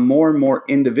become more and more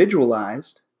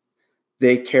individualized,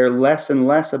 they care less and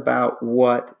less about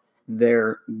what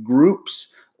their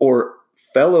groups or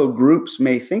fellow groups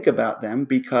may think about them,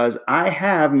 because I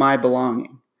have my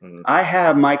belonging. I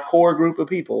have my core group of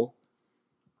people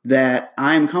that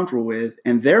I'm comfortable with,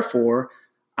 and therefore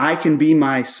I can be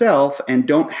myself and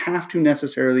don't have to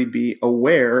necessarily be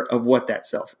aware of what that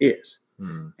self is.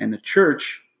 And the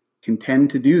church can tend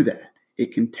to do that.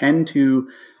 It can tend to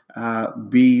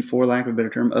be, for lack of a better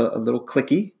term, a little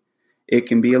cliquey. It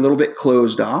can be a little bit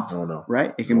closed off,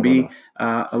 right? It can be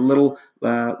a little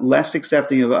less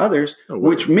accepting of others,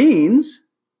 which means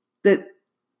that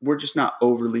we're just not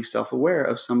overly self-aware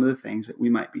of some of the things that we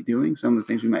might be doing, some of the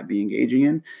things we might be engaging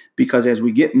in, because as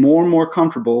we get more and more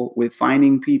comfortable with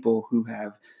finding people who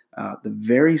have the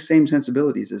very same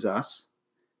sensibilities as us,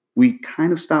 we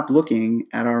kind of stop looking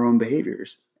at our own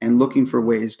behaviors and looking for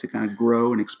ways to kind of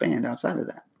grow and expand outside of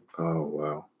that. Oh,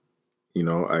 wow.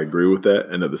 I agree with that.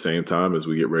 And at the same time, as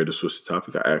we get ready to switch the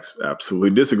topic, I absolutely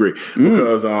disagree,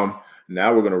 because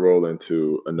now we're going to roll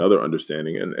into another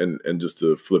understanding and just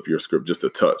to flip your script just a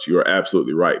touch. You are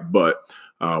absolutely right. But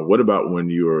what about when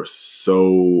you are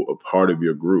so a part of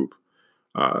your group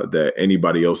that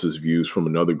anybody else's views from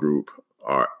another group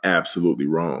are absolutely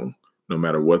wrong, no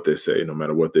matter what they say, no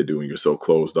matter what they do, and you're so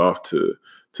closed off to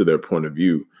their point of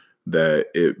view that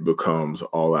it becomes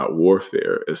all-out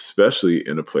warfare, especially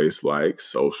in a place like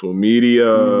social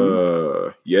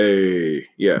media. Yay.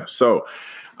 Yeah. So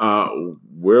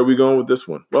where are we going with this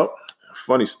one? Well,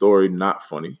 funny story, not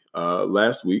funny.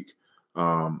 Last week,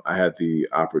 I had the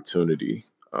opportunity,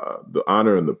 the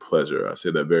honor and the pleasure, I say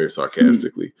that very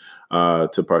sarcastically,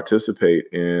 to participate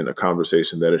in a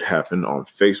conversation that had happened on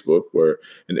Facebook, where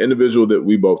an individual that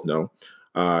we both know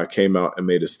came out and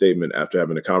made a statement after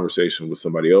having a conversation with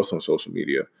somebody else on social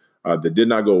media that did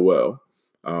not go well.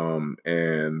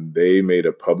 and they made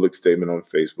a public statement on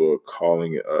Facebook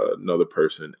calling another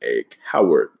person a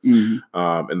coward. Mm-hmm.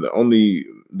 And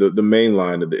the main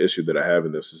line of the issue that I have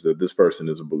in this is that this person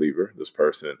is a believer. This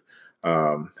person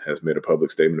has made a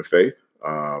public statement of faith,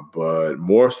 but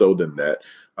more so than that,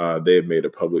 they have made a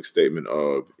public statement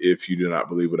of, if you do not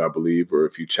believe what I believe, or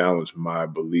if you challenge my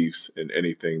beliefs in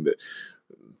anything that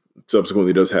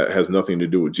subsequently has nothing to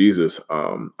do with Jesus,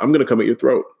 I'm going to come at your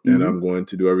throat, and I'm going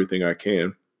to do everything I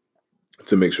can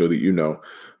to make sure that you know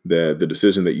that the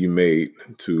decision that you made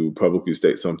to publicly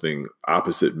state something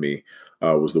opposite me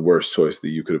was the worst choice that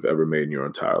you could have ever made in your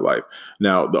entire life.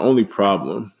 Now, not the only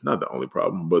problem,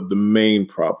 but the main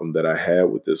problem that I had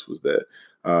with this was that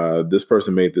this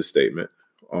person made this statement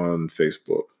on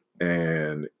Facebook,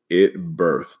 and it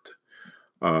birthed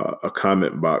a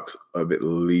comment box of at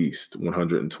least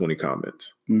 120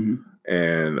 comments.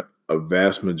 And a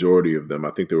vast majority of them,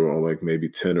 I think there were only like maybe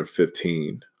 10 or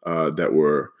 15 that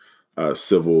were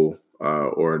civil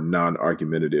or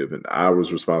non-argumentative. And I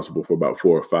was responsible for about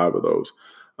 4 or 5 of those.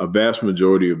 A vast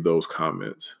majority of those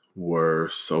comments were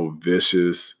so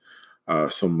vicious,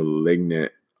 so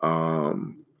malignant,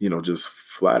 just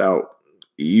flat out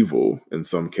evil in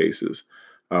some cases,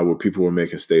 where people were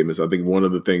making statements. I think one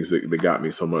of the things that got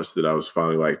me so much that I was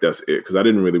finally like, that's it. Because I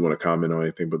didn't really want to comment on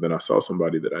anything. But then I saw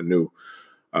somebody that I knew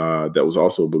that was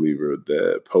also a believer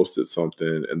that posted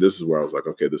something. And this is where I was like,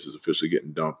 okay, this is officially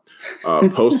getting dumb.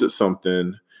 Posted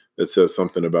something that says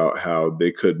something about how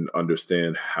they couldn't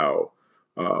understand how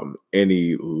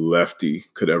any lefty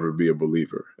could ever be a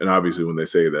believer. And obviously when they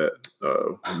say that,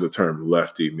 the term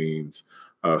lefty means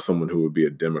someone who would be a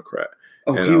Democrat.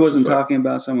 Oh, and he wasn't talking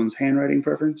about someone's handwriting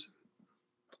preference?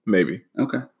 Maybe.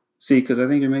 Okay. See, because I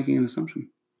think you're making an assumption.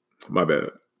 My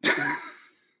bad.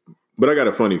 But I got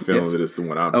a funny feeling that it's the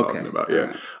one I'm talking about.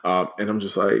 Yeah. And I'm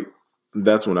just like,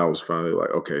 that's when I was finally like,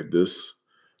 okay, this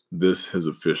has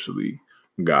officially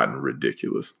gotten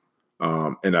ridiculous.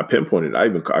 And I pinpointed,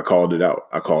 I called it out.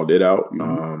 I called it out.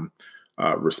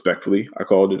 Respectfully, I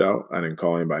called it out. I didn't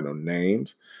call anybody no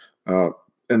names.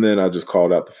 And then I just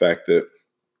called out the fact that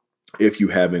if you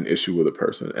have an issue with a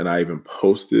person, and I even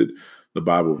posted the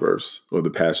Bible verse or the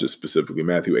passage specifically,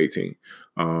 Matthew 18,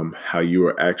 how you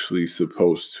are actually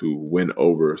supposed to win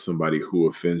over somebody who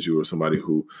offends you or somebody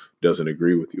who doesn't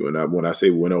agree with you. And when I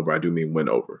say win over, I do mean win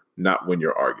over, not win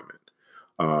your argument.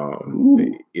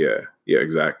 Yeah,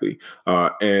 exactly.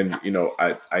 And,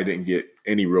 I didn't get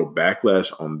any real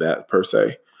backlash on that per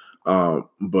se.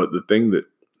 But the thing that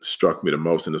struck me the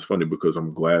most, and it's funny because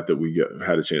I'm glad that we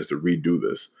had a chance to redo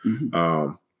this.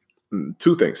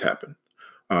 2 things happened.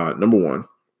 Number one,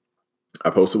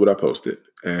 I posted what I posted,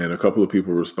 and a couple of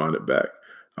people responded back.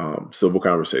 Civil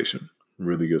conversation,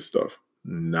 really good stuff.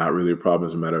 Not really a problem.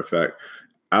 As a matter of fact,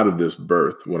 out of this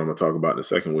birth, what I'm going to talk about in a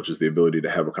second, which is the ability to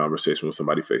have a conversation with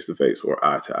somebody face to face or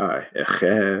eye to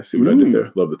eye. See what I did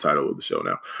there? Love the title of the show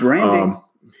now. Branding.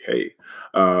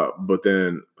 But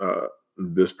then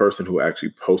this person who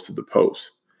actually posted the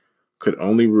post could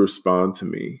only respond to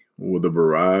me with a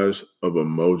barrage of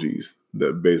emojis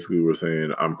that basically were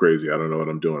saying, I'm crazy, I don't know what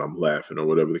I'm doing, I'm laughing, or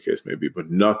whatever the case may be,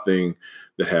 but nothing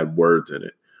that had words in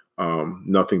it,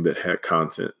 nothing that had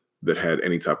content that had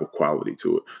any type of quality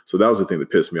to it. So that was the thing that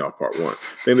pissed me off, part 1. The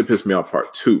thing that pissed me off,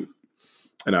 part 2,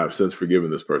 and I've since forgiven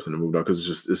this person and moved on because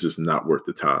it's just not worth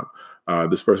the time.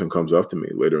 This person comes up to me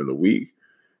later in the week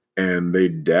and they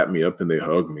dap me up and they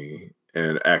hug me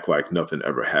and act like nothing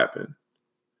ever happened.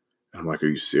 And I'm like, are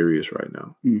you serious right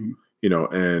now?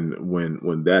 And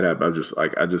when that happened,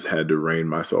 I just had to rein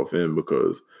myself in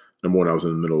because number one, I was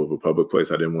in the middle of a public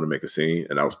place. I didn't want to make a scene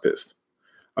and I was pissed.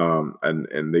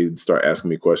 And they start asking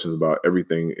me questions about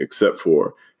everything except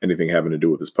for anything having to do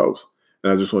with this post.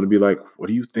 And I just want to be like, what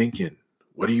are you thinking?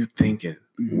 What are you thinking?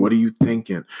 What are you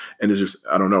thinking? And it's just,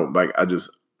 I don't know. Like I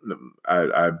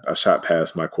shot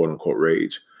past my quote unquote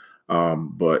rage.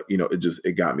 But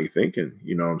it got me thinking,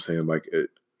 you know what I'm saying? Like,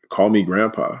 call me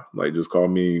grandpa, like just call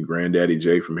me Granddaddy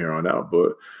J from here on out.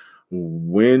 But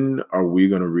when are we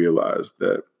going to realize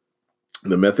that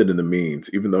the method and the means,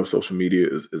 even though social media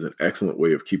is an excellent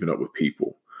way of keeping up with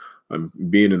people,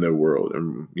 being in their world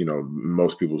and,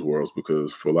 most people's worlds,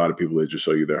 because for a lot of people, they just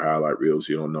show you their highlight reels.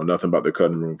 You don't know nothing about their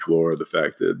cutting room floor, the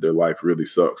fact that their life really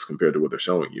sucks compared to what they're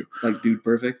showing you. Like Dude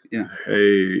Perfect. Yeah.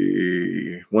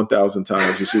 Hey, 1,000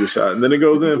 times you shoot a shot and then it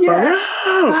goes in. Yes.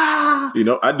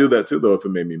 I do that too, though, if it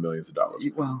made me millions of dollars.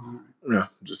 Well, yeah,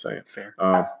 I'm just saying. Fair.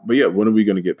 But yeah, when are we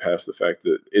going to get past the fact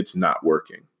that it's not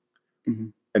working?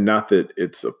 And not that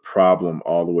it's a problem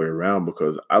all the way around,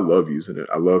 because I love using it.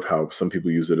 I love how some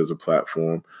people use it as a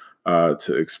platform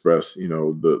to express,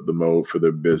 the mode for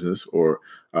their business, or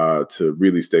to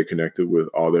really stay connected with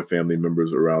all their family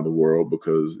members around the world,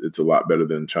 because it's a lot better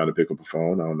than trying to pick up a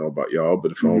phone. I don't know about y'all, but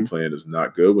the phone plan is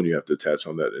not good when you have to attach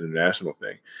on that international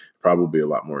thing. Probably a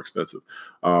lot more expensive.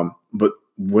 But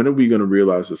when are we going to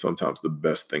realize that sometimes the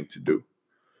best thing to do?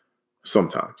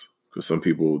 Sometimes, because some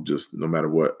people just, no matter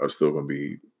what, are still going to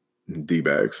be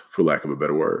D-bags, for lack of a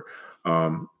better word,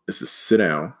 is to sit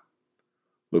down,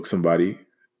 look somebody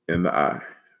in the eye,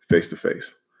 face to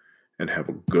face, and have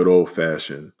a good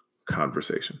old-fashioned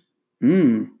conversation.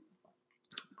 I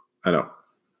know.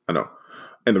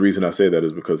 And the reason I say that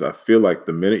is because I feel like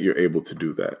the minute you're able to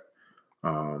do that,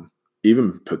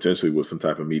 even potentially with some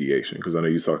type of mediation, because I know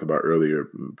you talked about earlier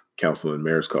counseling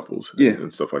marriage couples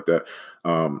and stuff like that,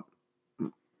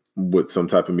 with some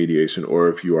type of mediation, or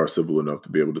if you are civil enough to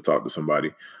be able to talk to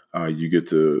somebody, you get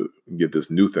to get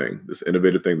this new thing, this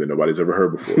innovative thing that nobody's ever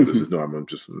heard before. I'm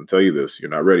just going to tell you this. You're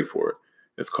not ready for it.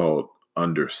 It's called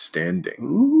understanding.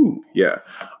 Ooh. Yeah.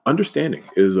 Understanding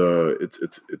is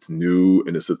it's new,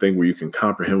 and it's a thing where you can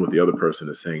comprehend what the other person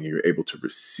is saying, and you're able to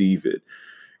receive it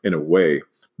in a way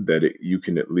that you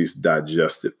can at least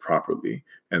digest it properly,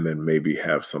 and then maybe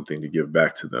have something to give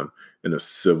back to them in a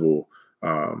civil,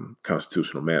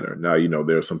 constitutional manner. Now,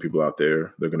 there are some people out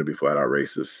there, they're going to be flat out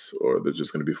racist, or they're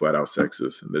just going to be flat out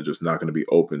sexist, and they're just not going to be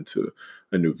open to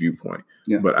a new viewpoint.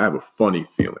 Yeah. But I have a funny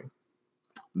feeling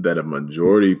that a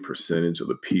majority percentage of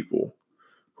the people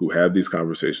who have these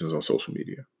conversations on social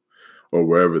media, or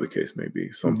wherever the case may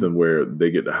be, something where they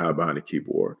get to hide behind a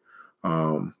keyboard,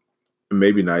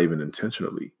 maybe not even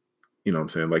intentionally. You know what I'm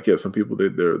saying? Like, yeah, some people, they're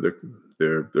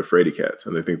fraidy cats,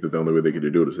 and they think that the only way they get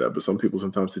to do it is that. But some people,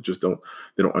 sometimes they just don't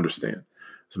understand.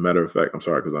 As a matter of fact, I'm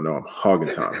sorry, because I know I'm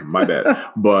hogging time. My bad.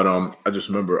 But I just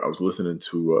remember I was listening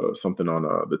to something on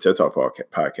the TED Talk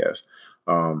podcast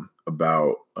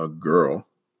about a girl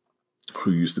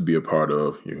who used to be a part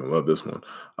of, you're going to love this one,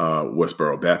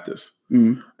 Westboro Baptist.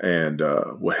 And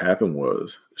what happened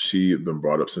was, she had been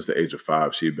brought up since the age of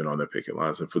 5. She had been on their picket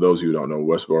lines. And for those of you who don't know,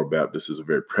 Westboro Baptist is a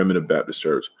very primitive Baptist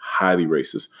church, highly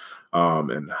racist,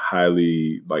 and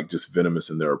highly just venomous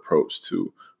in their approach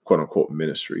to quote unquote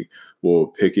ministry. Will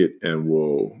picket and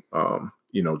will,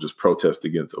 just protest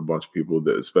against a bunch of people,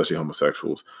 especially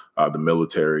homosexuals, the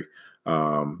military.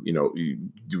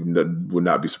 You would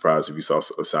not be surprised if you saw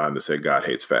a sign that said "God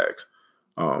hates fags"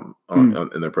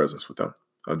 in their presence with them,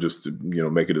 just to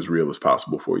make it as real as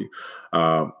possible for you.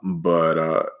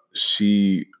 But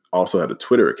she also had a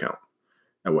Twitter account,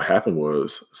 and what happened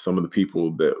was, some of the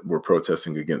people that were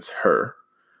protesting against her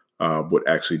would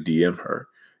actually DM her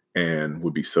and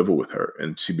would be civil with her,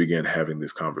 and she began having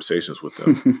these conversations with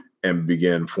them and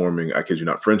began forming, I kid you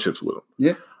not, friendships with them.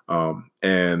 Yeah.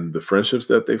 And the friendships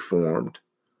that they formed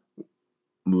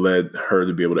led her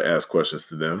to be able to ask questions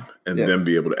to them, and then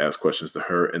be able to ask questions to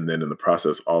her. And then in the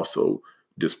process also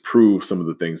disprove some of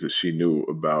the things that she knew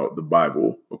about the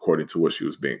Bible according to what she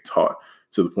was being taught,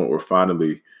 to the point where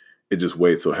finally it just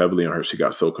weighed so heavily on her. She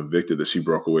got so convicted that she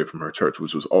broke away from her church,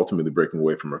 which was ultimately breaking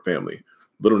away from her family.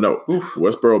 Little note,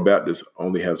 Westboro Baptist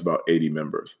only has about 80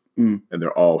 members, and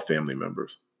they're all family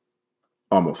members.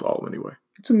 Almost all, anyway.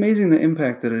 It's amazing the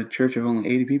impact that a church of only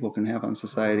 80 people can have on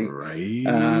society. Right.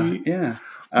 Yeah.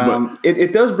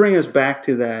 It does bring us back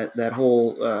to that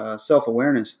whole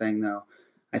self-awareness thing, though.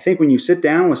 I think when you sit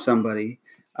down with somebody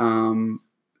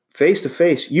face to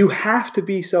face, you have to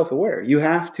be self-aware. You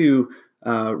have to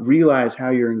realize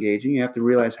how you're engaging. You have to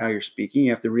realize how you're speaking.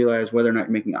 You have to realize whether or not you're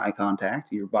making eye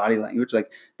contact, your body language.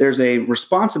 Like, there's a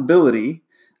responsibility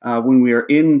when we are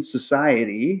in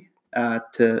society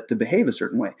to behave a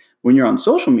certain way. When you're on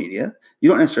social media, you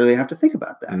don't necessarily have to think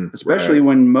about that, especially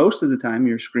when most of the time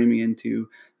you're screaming into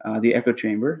the echo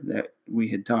chamber that we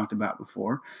had talked about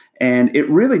before. And it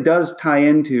really does tie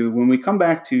into, when we come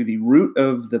back to the root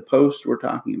of the post we're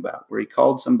talking about, where he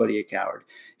called somebody a coward.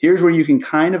 Here's where you can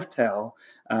kind of tell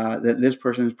that this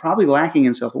person is probably lacking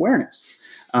in self-awareness.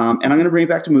 And I'm going to bring it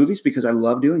back to movies because I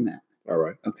love doing that. All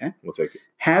right. Okay. We'll take it.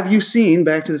 Have you seen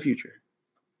Back to the Future?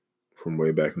 From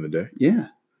way back in the day? Yeah.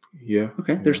 Yeah.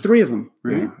 Okay. There's 3 of them,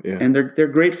 right? Yeah. And they're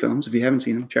great films. If you haven't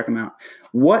seen them, check them out.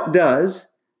 What does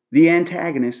the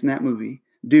antagonist in that movie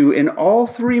do in all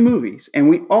 3 movies? And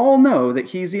we all know that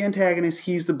he's the antagonist,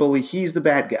 he's the bully, he's the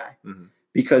bad guy,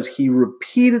 because he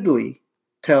repeatedly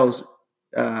tells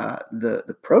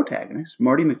the protagonist,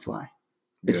 Marty McFly,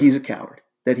 that he's a coward,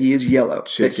 that he is yellow,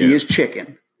 that he is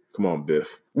chicken. Come on,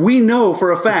 Biff. We know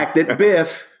for a fact that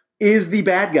Biff is the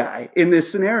bad guy in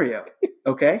this scenario,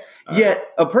 okay? Yet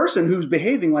a person who's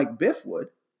behaving like Biff would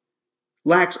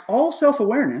lacks all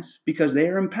self-awareness because they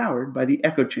are empowered by the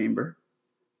echo chamber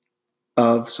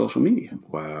of social media.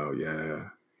 Wow. Yeah.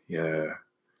 Yeah.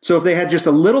 So if they had just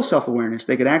a little self-awareness,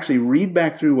 they could actually read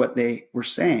back through what they were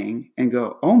saying and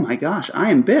go, oh my gosh, I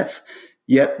am Biff.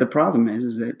 Yet the problem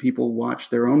is that people watch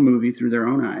their own movie through their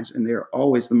own eyes, and they're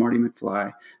always the Marty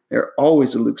McFly. They're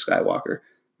always the Luke Skywalker.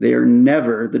 They are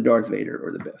never the Darth Vader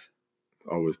or the Biff.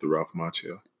 Always the Ralph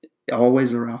Macchio.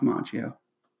 Always the Ralph Macchio.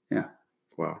 Yeah.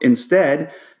 Wow.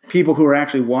 Instead, people who are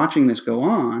actually watching this go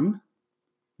on,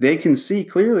 they can see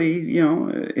clearly,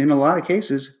 in a lot of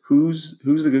cases, who's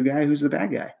the good guy, who's the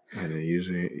bad guy. And then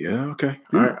usually, yeah, okay.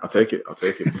 All right, I'll take it.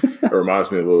 It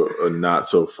reminds me of a not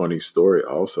so funny story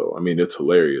also. I mean, it's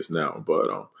hilarious now, but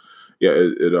yeah,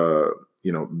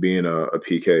 being a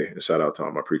PK, and shout out to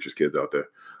all my preacher's kids out there.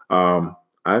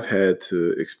 I've had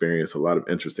to experience a lot of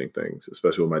interesting things,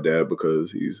 especially with my dad,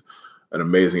 because he's an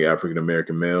amazing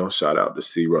African-American male. Shout out to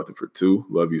C. Rutherford too.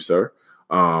 Love you, sir.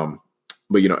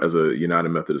 But as a United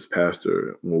Methodist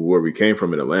pastor, where we came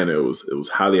from in Atlanta, it was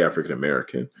highly African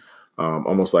American,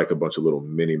 almost like a bunch of little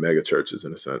mini mega churches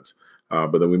in a sense.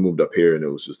 But then we moved up here, and it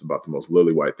was just about the most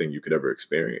lily white thing you could ever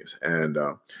experience. And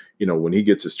when he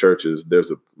gets his churches, there's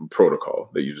a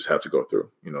protocol that you just have to go through.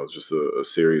 It's just a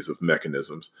series of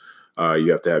mechanisms.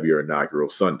 You have to have your inaugural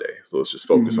Sunday, so let's just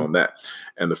focus on that.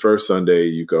 And the first Sunday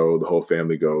you go, the whole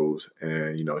family goes,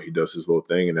 and he does his little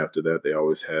thing, and after that, they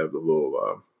always have the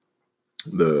little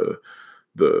the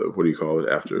what do you call it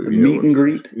after meet and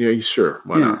greet? Yeah, sure,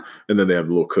 why not? And then they have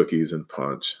little cookies and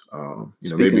punch.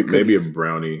 Maybe a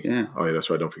brownie. Yeah. Oh yeah,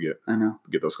 that's right. Don't forget. I know.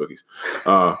 Get those cookies.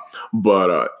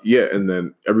 And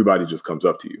then everybody just comes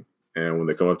up to you, and when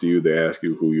they come up to you, they ask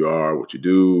you who you are, what you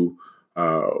do,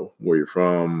 where you're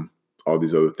from, all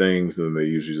these other things, and then they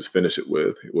usually just finish it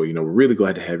with, well, we're really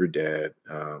glad to have your dad.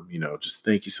 Just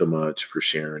thank you so much for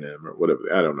sharing him, or whatever.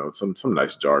 I don't know, some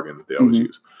nice jargon that they always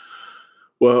use.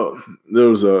 Well, there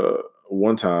was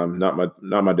one time, not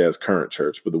my dad's current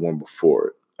church, but the one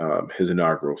before it, his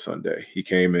inaugural Sunday. He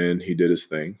came in, he did his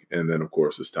thing, and then of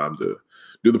course it's time to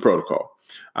do the protocol.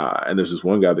 And there's this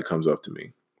one guy that comes up to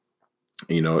me.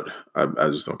 I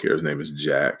just don't care. His name is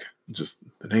Jack. Just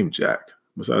the name Jack.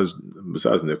 Besides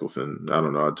Nicholson, I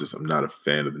don't know. I'm not a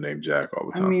fan of the name Jack all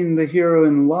the time. I mean, the hero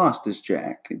in Lost is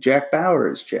Jack. Jack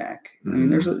Bauer is Jack. I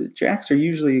mean, Jacks are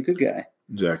usually a good guy.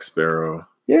 Jack Sparrow.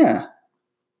 Yeah.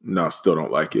 No, still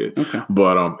don't like it. Okay.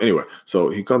 But anyway,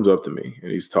 so he comes up to me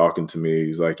and he's talking to me.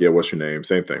 He's like, yeah, what's your name?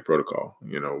 Same thing, protocol.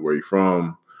 Where you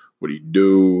from? What do you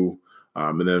do?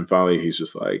 And then finally he's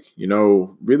just like,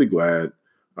 really glad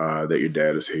that your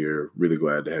dad is here. Really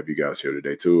glad to have you guys here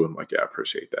today too. I'm like, yeah, I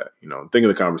appreciate that. Thinking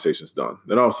the conversation's done.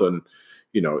 Then all of a sudden,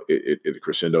 it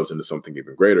crescendos into something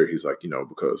even greater. He's like,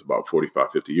 because about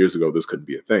 45, 50 years ago, this couldn't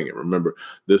be a thing. And remember,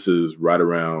 this is right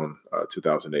around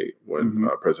 2008 when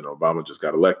President Obama just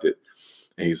got elected.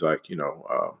 And he's like,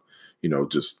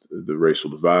 just the racial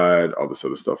divide, all this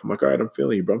other stuff. I'm like, all right, I'm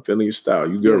feeling you, bro. I'm feeling your style.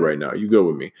 You good right now. You good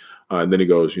with me. And then he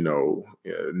goes,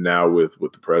 now with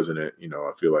the president,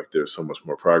 I feel like there's so much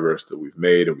more progress that we've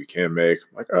made and we can make.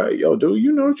 I'm like, all right, yo, dude,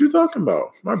 you know what you're talking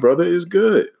about. My brother is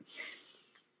good.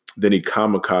 Then he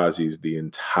kamikazes the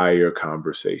entire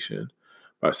conversation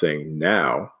by saying,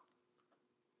 now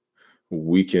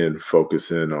we can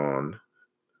focus in on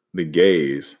the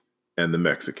gays and the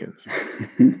Mexicans.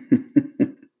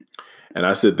 And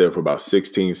I sit there for about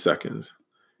 16 seconds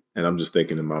and I'm just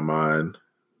thinking in my mind,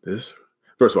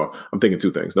 first of all, I'm thinking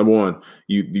two things. Number one,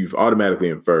 you've automatically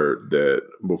inferred that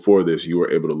before this, you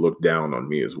were able to look down on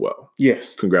me as well.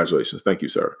 Yes. Congratulations. Thank you,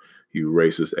 sir. You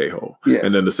racist a-hole. Yes.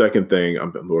 And then the second thing,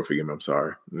 Lord forgive me, I'm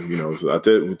sorry. So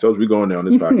we told you we're going down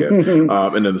this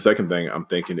podcast. And then the second thing I'm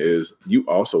thinking is you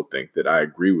also think that I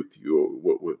agree with you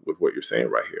with what you're saying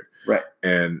right here. Right.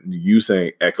 And you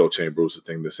saying echo chamber was the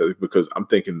thing that says, because I'm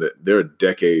thinking that there are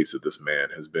decades that this man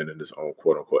has been in his own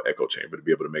quote unquote echo chamber to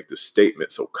be able to make this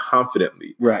statement so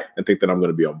confidently. Right. And think that I'm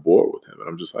going to be on board with him. And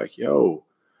I'm just like, yo,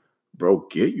 bro,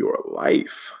 get your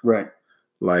life. Right.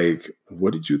 Like,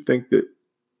 what did you think that,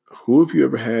 who have you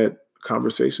ever had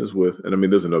conversations with? And I mean,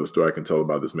 there's another story I can tell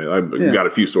about this man. I've got a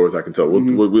few stories I can tell.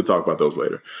 We'll talk about those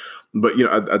later. But,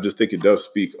 I just think it does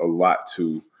speak a lot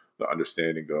to the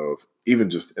understanding of even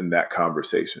just in that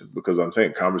conversation, because I'm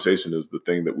saying conversation is the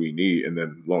thing that we need. And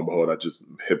then lo and behold, I just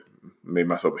made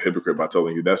myself a hypocrite by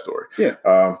telling you that story. Yeah.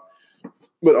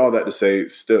 But all that to say,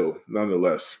 still,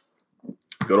 nonetheless,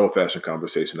 good old fashioned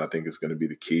conversation, I think, is going to be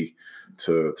the key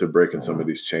to breaking some of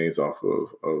these chains off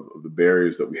of the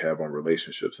barriers that we have on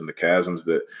relationships and the chasms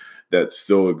that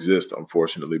still exist,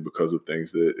 unfortunately, because of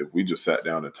things that if we just sat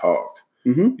down and talked,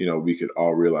 we could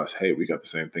all realize, hey, we got the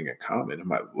same thing in common. It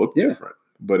might look different,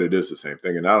 but it is the same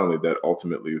thing. And not only that,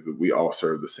 ultimately, we all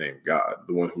serve the same God,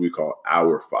 the one who we call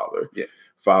our Father. Yeah.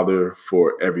 Father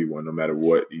for everyone, no matter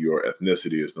what your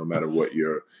ethnicity is, no matter what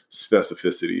your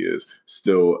specificity is,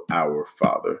 still our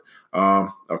Father.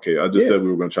 Okay, I just said we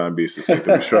were going to try and be succinct.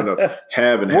 And we sure enough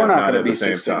have and have not at the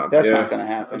same time. That's not going to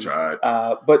happen. I tried.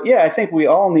 But yeah, I think we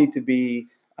all need to be,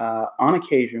 on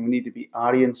occasion, we need to be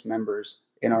audience members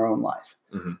in our own life.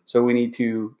 Mm-hmm. So we need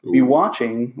to be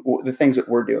watching the things that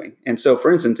we're doing. And so,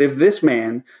 for instance, if this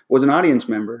man was an audience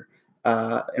member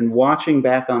and watching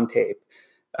back on tape,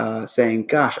 saying,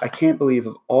 gosh, I can't believe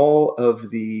of all of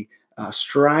the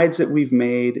strides that we've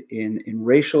made in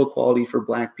racial equality for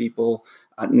Black people.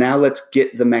 Now let's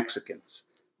get the Mexicans.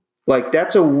 Like,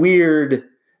 that's a weird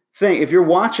thing. If you're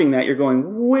watching that, you're going,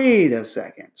 wait a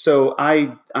second. So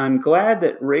I'm glad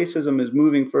that racism is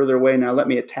moving further away. Now let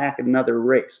me attack another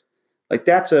race. Like,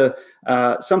 that's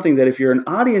something that if you're an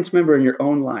audience member in your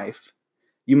own life,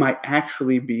 you might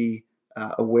actually be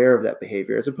aware of that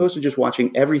behavior, as opposed to just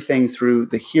watching everything through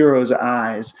the hero's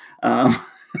eyes. But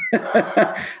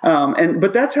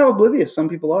that's how oblivious some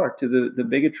people are to the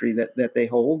bigotry that they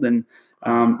hold. And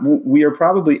we are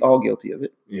probably all guilty of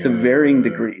it to varying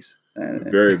degrees.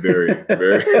 Very, very,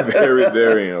 very, very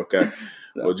varying. Okay.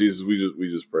 So. Well, Jesus, we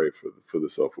just pray for the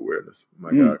self-awareness.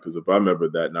 My God, because if I'm ever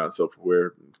that not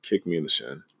self-aware, kick me in the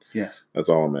shin. Yes. That's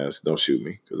all I'm asking. Don't shoot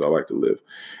me, because I like to live.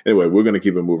 Anyway, we're going to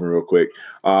keep it moving real quick.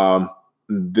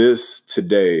 This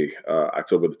today,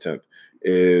 October the 10th,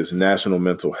 is National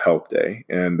Mental Health Day.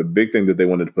 And the big thing that they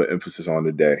wanted to put emphasis on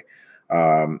today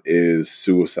is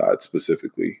suicide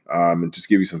specifically. And just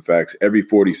give you some facts. Every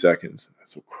 40 seconds,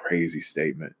 that's a crazy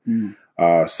statement,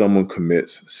 someone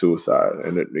commits suicide.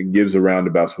 And it gives a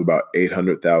roundabouts for about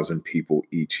 800,000 people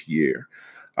each year.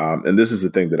 And this is the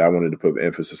thing that I wanted to put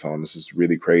emphasis on. This is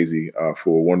really crazy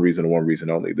for one reason and one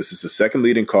reason only. This is the second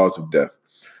leading cause of death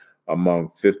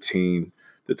among 15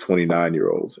 to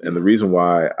 29-year-olds. And the reason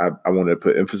why I wanted to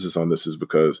put emphasis on this is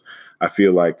because I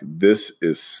feel like this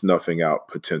is snuffing out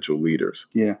potential leaders.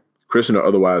 Yeah. Christian or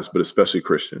otherwise, but especially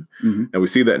Christian. Mm-hmm. And we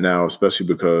see that now, especially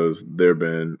because there have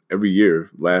been every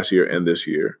year, last year and this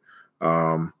year,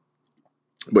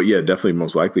 but yeah, definitely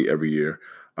most likely every year,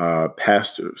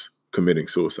 pastors committing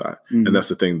suicide. Mm-hmm. And that's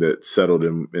the thing that settled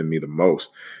in me the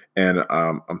most. And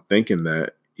I'm thinking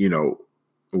that,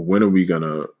 when are we going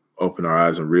to open our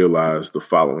eyes and realize the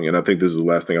following? And I think this is the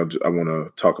last thing I want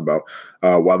to talk about.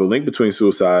 While the link between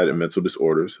suicide and mental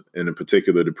disorders, and in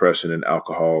particular depression and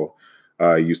alcohol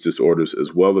use disorders,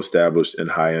 is well established in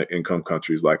high income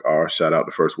countries like ours, shout out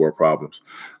to first world problems,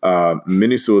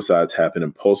 many suicides happen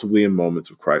impulsively in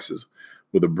moments of crisis,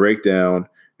 with a breakdown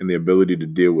in the ability to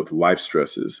deal with life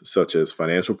stresses such as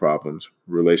financial problems,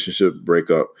 relationship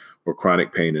breakup, or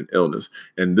chronic pain and illness.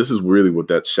 And this is really what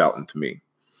that's shouting to me.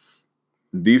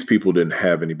 These people didn't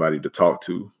have anybody to talk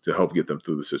to help get them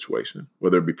through the situation,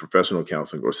 whether it be professional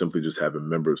counseling or simply just having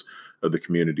members of the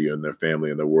community and their family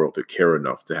and their world that care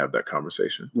enough to have that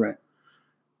conversation. Right.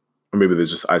 Or maybe they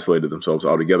just isolated themselves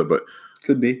altogether. But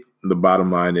could be. The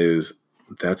bottom line is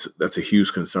that's a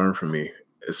huge concern for me,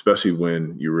 especially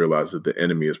when you realize that the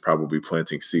enemy is probably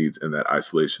planting seeds in that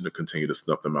isolation to continue to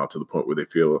snuff them out to the point where they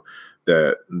feel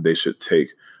that they should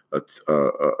take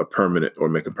a permanent or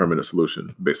make a permanent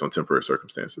solution based on temporary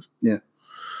circumstances. Yeah.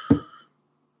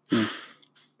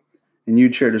 And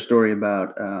you'd shared a story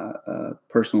about a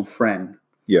personal friend.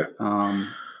 Yeah.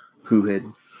 Who had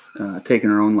taken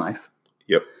her own life.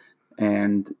 Yep.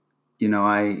 And,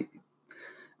 I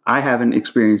haven't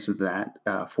experienced that,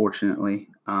 fortunately.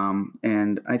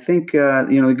 And I think,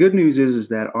 the good news is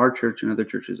that our church and other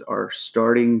churches are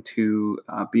starting to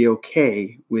be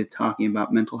okay with talking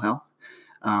about mental health.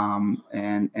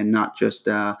 And not just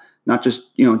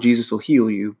Jesus will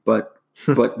heal you, but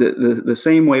the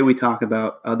same way we talk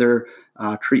about other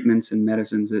treatments and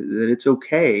medicines, that it's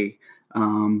okay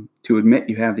to admit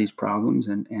you have these problems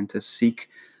and to seek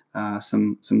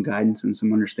some guidance and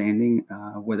some understanding,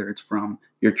 whether it's from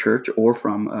your church or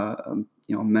from a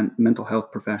mental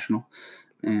health professional.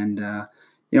 And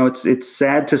it's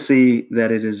sad to see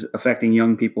that it is affecting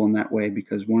young people in that way,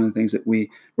 because one of the things that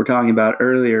we were talking about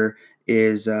earlier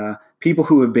is people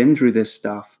who have been through this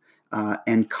stuff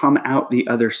and come out the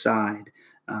other side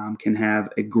can have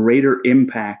a greater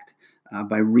impact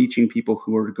by reaching people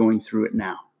who are going through it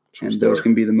now. And those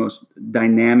can be the most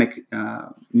dynamic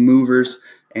movers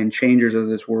and changers of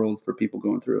this world for people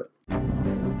going through it.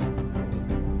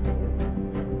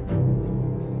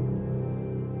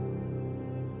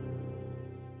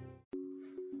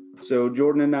 So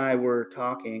Jordan and I were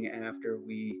talking after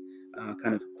we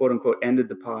kind of quote unquote ended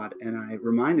the pod, and I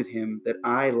reminded him that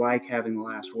I like having the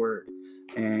last word,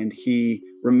 and he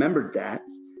remembered that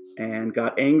and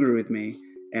got angry with me.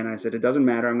 And I said, it doesn't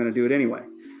matter, I'm going to do it anyway.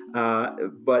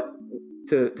 But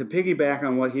to piggyback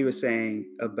on what he was saying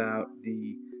about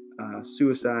the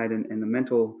suicide and the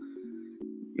mental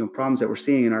problems that we're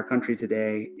seeing in our country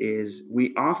today, is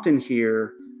we often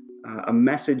hear a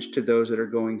message to those that are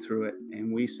going through it,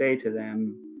 and we say to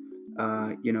them,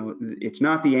 it's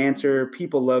not the answer.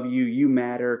 People love you. You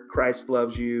matter. Christ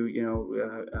loves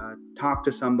you. Talk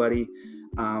to somebody.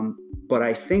 But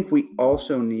I think we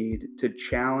also need to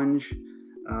challenge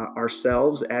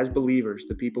ourselves as believers,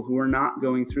 the people who are not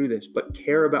going through this, but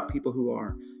care about people who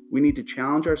are. We need to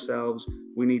challenge ourselves.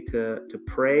 We need to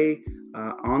pray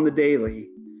on the daily,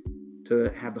 to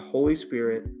have the Holy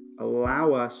Spirit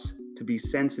allow us to be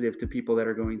sensitive to people that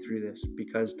are going through this,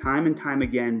 because time and time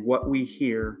again, what we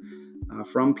hear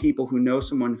from people who know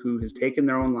someone who has taken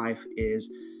their own life is,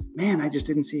 man, I just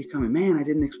didn't see it coming. Man, I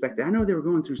didn't expect that. I know they were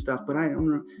going through stuff, but I don't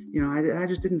know, I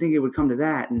just didn't think it would come to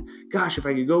that. And gosh, if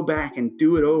I could go back and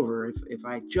do it over, if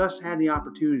I just had the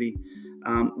opportunity.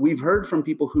 We've heard from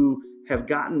people who have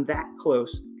gotten that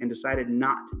close and decided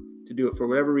not to do it for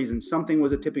whatever reason. Something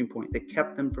was a tipping point that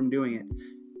kept them from doing it.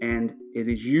 And it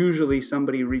is usually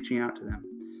somebody reaching out to them.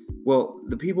 Well,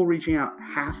 the people reaching out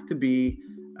have to be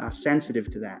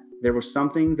sensitive to that. There was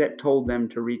something that told them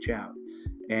to reach out.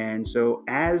 And so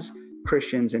as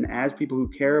Christians and as people who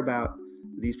care about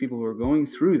these people who are going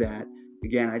through that,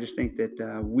 again, I just think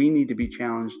that we need to be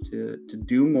challenged to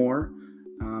do more,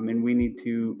 and we need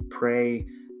to pray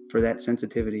for that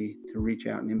sensitivity to reach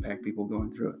out and impact people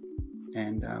going through it.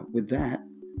 And with that,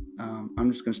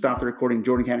 I'm just going to stop the recording.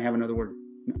 Jordan can't have another word.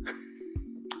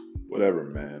 Whatever,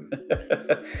 man.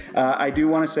 I do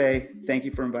want to say thank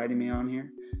you for inviting me on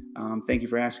here. Thank you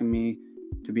for asking me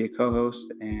to be a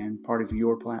co-host and part of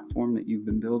your platform that you've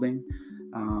been building.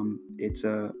 It's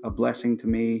a blessing to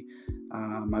me.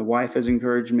 My wife has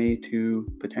encouraged me to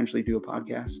potentially do a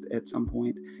podcast at some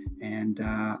point, and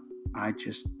I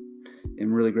just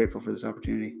am really grateful for this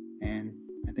opportunity, and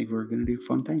I think we're going to do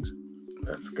fun things.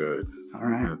 That's good. All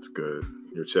right. That's good.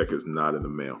 Your check is not in the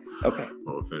mail. Okay.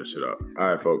 We'll finish it up.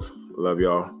 All right, folks. Love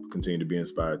y'all. Continue to be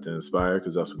inspired to inspire,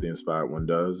 because that's what the inspired one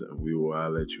does. And we will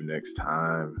let you next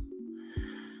time.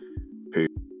 Peace.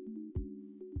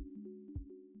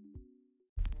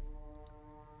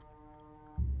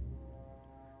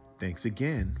 Thanks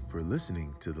again for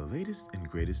listening to the latest and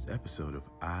greatest episode of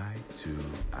Eye to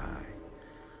Eye.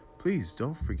 Please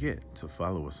don't forget to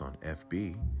follow us on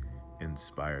FB,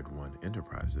 Inspired One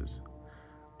Enterprises,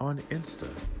 on Insta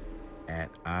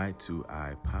at Eye to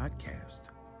Eye Podcast.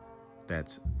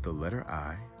 That's the letter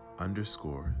I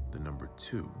 _ the number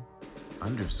 2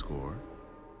 _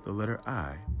 the letter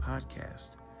I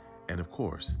podcast. And of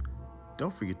course,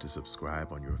 don't forget to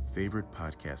subscribe on your favorite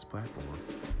podcast platform.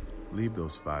 Leave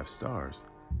those 5 stars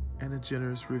and a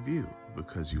generous review,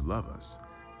 because you love us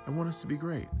and want us to be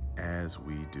great as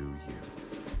we do you.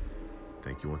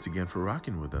 Thank you once again for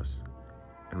rocking with us.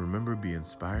 And remember, be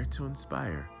inspired to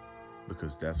inspire,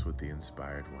 because that's what the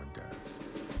inspired one does.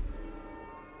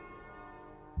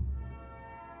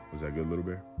 Was that good, Little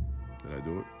Bear? Did I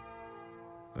do it?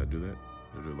 Did I do that?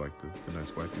 Did I do like the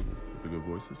nice white people with the good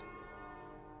voices?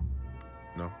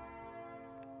 No?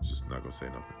 Just not gonna say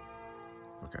nothing.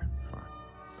 Okay,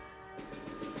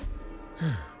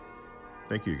 fine.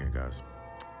 Thank you again, guys.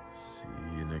 See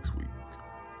you next week.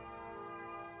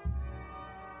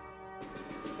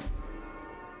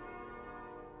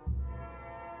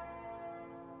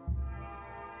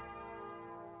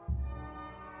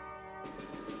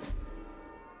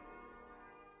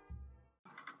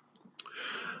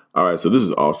 All right, so this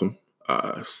is awesome.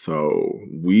 So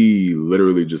we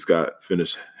literally just got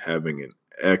finished having an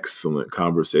excellent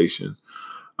conversation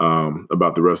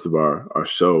about the rest of our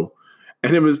show,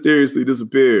 and it mysteriously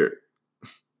disappeared.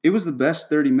 It was the best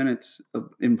 30 minutes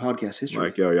in podcast history.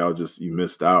 Like, you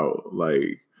missed out.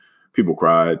 Like, people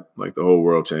cried. Like, the whole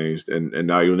world changed, and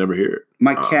now you'll never hear it.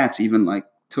 My cats even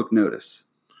took notice.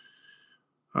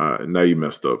 Now you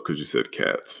messed up because you said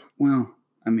cats. Well,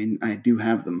 I mean, I do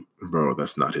have them. Bro,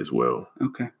 that's not his will.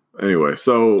 Okay. Anyway,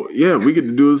 so yeah, we get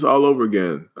to do this all over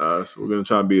again. So we're going to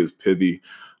try and be as pithy.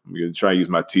 I'm going to try and use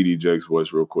my TD Jakes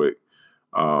voice real quick.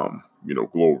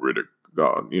 Glory to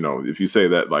God. If you say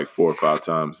that 4 or 5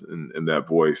 times in that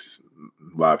voice,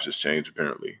 lives just change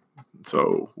apparently.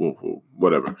 So we'll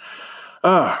whatever.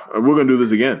 We're going to do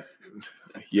this again.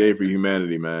 Yay for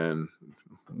humanity, man.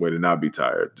 Way to not be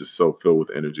tired. Just so filled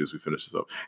with energy as we finish this up.